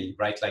would send me,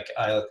 right? Like,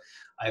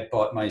 I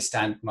bought my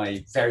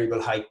variable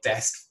height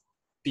desk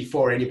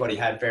before anybody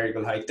had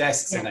variable height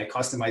desks, and I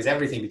customize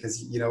everything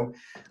because, you know,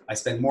 I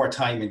spend more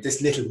time in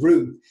this little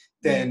room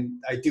than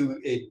I do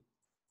in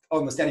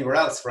almost anywhere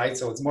else, right?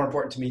 So it's more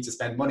important to me to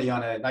spend money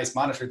on a nice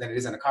monitor than it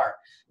is on a car.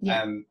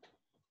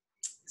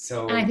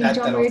 So, and I think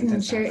John Reardon,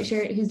 who's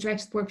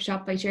director of the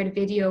workshop, I shared a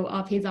video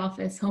of his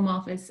office, home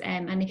office,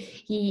 and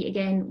he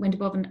again went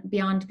above and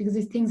beyond, because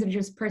there's things that are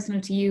just personal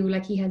to you.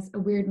 Like, he has a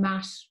weird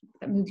mat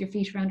that moves your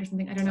feet around or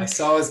something. I don't know. I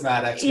saw his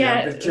mat, actually.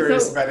 I'm a bit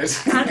curious about it.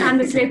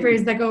 and the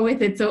slippers that go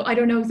with it. So I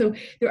don't know. So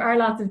there are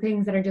lots of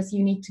things that are just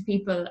unique to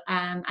people,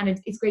 and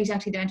it's great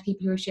actually down to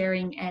people who are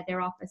sharing their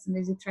office. And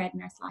there's a thread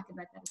in our Slack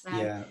about that as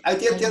well. Yeah.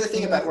 The other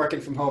thing about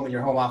working from home in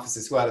your home office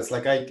as well is,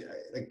 like,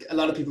 a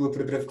lot of people will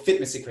put a bit of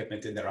fitness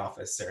equipment in their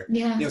office, or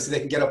you know, so they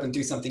can get up and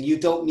do something. You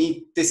don't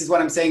need. This is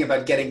what I'm saying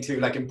about getting to,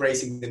 like,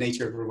 embracing the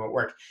nature of remote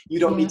work. You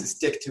don't need to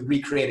stick to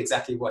recreate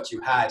exactly what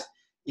you had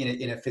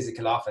in a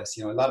physical office.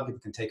 You know, a lot of people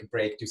can take a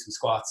break, do some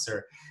squats or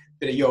a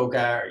bit of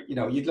yoga, or, you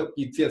know,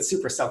 you'd feel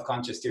super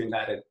self-conscious doing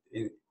that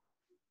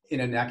in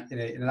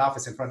an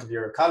office in front of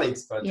your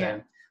colleagues, but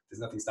there's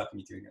nothing stopping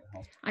me doing it at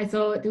home. I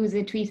saw there was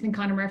a tweet from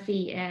Conor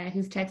Murphy,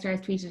 whose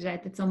Techstars tweeted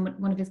out that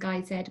one of his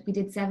guys said, we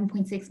did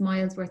 7.6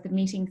 miles worth of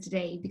meetings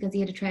today because he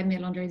had a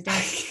treadmill under his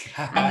desk,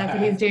 and that's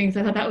what he was doing.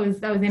 So I thought that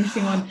was an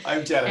interesting one.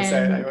 I'm jealous.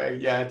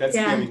 That's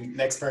the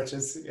next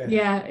purchase.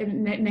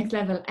 Next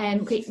level.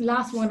 Okay,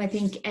 last one, I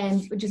think,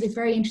 which is, it's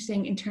very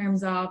interesting in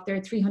terms of, there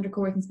are 300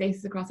 co-working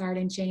spaces across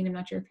Ireland, Shane. I'm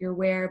not sure if you're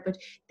aware, but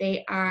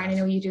they are, and I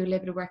know you do a little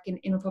bit of work in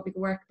Republic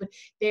of Work, but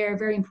they're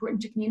very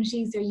important to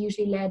communities. They're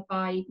usually led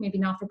by maybe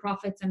not-for-profits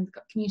and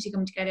community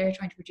coming together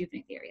trying to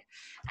rejuvenate the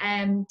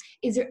area.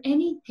 Is there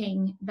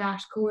anything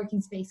that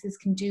co-working spaces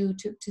can do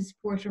to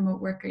support remote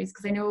workers?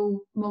 Because I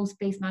know most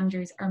base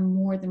managers are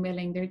more than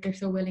willing. They're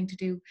so willing to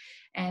do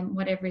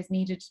whatever is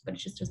needed, but it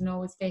just doesn't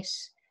always fit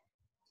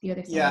the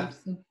other side.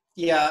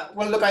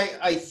 Well, look,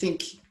 I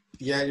think,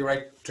 you're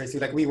right, Tracy.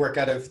 Like, we work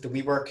out of the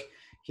WeWork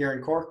here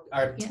in Cork.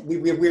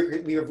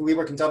 We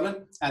work in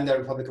Dublin, and the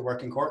Republic of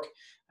Work in Cork,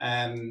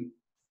 and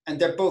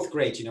they're both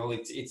great. You know,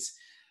 it's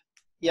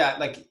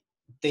like,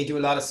 they do a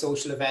lot of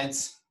social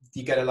events.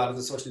 You get a lot of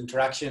the social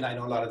interaction. I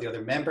know a lot of the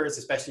other members,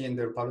 especially in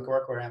the Republic of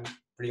Work, where I'm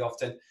pretty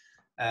often.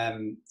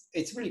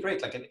 It's really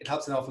great. Like, it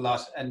helps an awful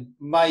lot. And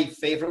my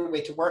favorite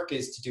way to work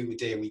is to do a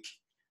day a week,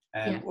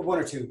 1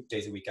 or 2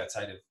 days a week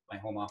outside of my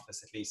home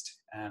office, at least.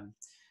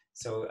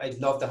 So I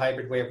love the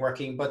hybrid way of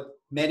working, but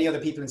many other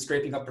people in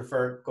Scrapinghub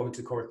prefer going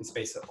to the co-working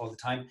space all the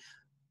time.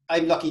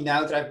 I'm lucky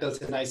now that I've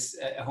built a nice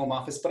home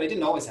office, but I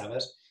didn't always have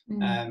it.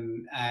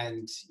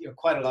 And, you know,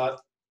 quite a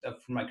lot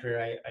from my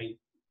career, I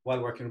while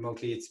working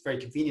remotely, it's very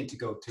convenient to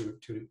go to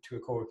a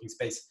co-working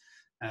space.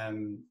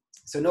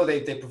 So no,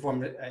 they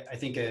perform, I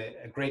think,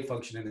 a great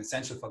function, an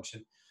essential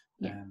function.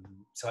 But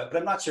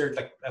I'm not sure,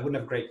 like, I wouldn't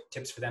have great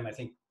tips for them. I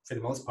think for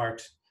the most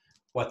part,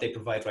 what they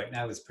provide right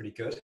now is pretty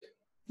good.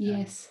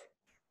 Yes.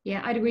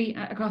 Yeah, I'd agree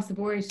across the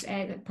board.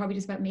 Probably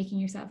just about making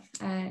yourself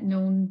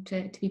known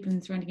to people in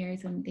the surrounding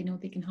areas, and they know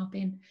they can hop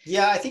in.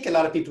 Yeah, I think a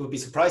lot of people would be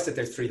surprised that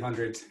there's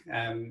 300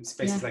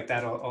 spaces Yeah. like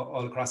that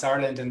all across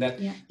Ireland, and that,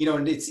 Yeah. you know,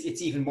 and it's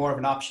even more of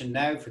an option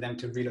now for them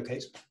to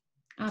relocate.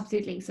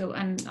 Absolutely. So,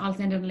 and I'll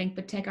send out a link,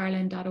 but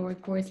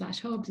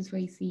techireland.org/hubs is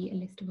where you see a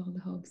list of all the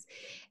hubs.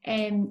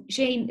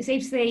 Shane,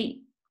 safe to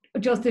say,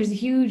 just there's a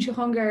huge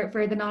hunger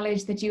for the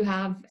knowledge that you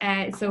have.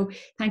 So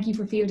thank you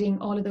for fielding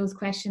all of those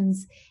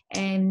questions.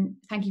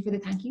 Thank you for the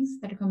thank yous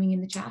that are coming in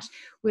the chat.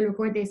 We'll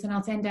record this and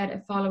I'll send out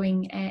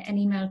an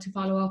email to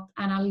follow up,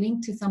 and I'll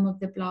link to some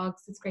of the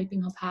blogs that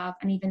Scrapinghub have,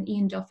 and even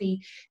Ian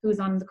Duffy, who was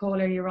on the call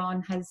earlier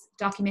on, has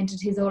documented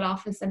his whole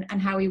office and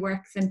how he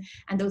works and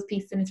those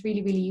pieces, and it's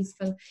really, really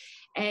useful.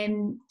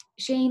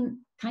 Shane,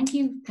 thank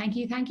you.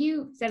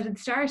 Said it at the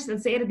start, I'll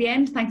say it at the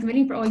end. Thanks a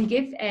million for all you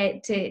give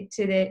to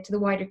the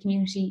wider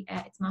community.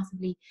 It's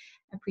massively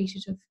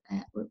appreciative.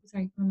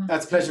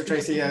 That's a pleasure,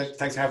 Tracy.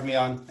 Thanks for having me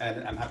on,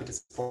 and I'm happy to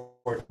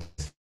support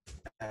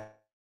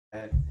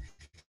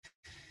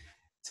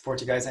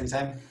you guys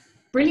anytime.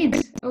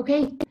 Brilliant.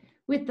 Okay,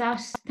 with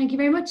that, thank you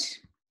very much.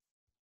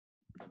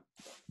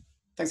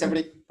 Thanks,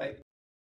 everybody. Bye.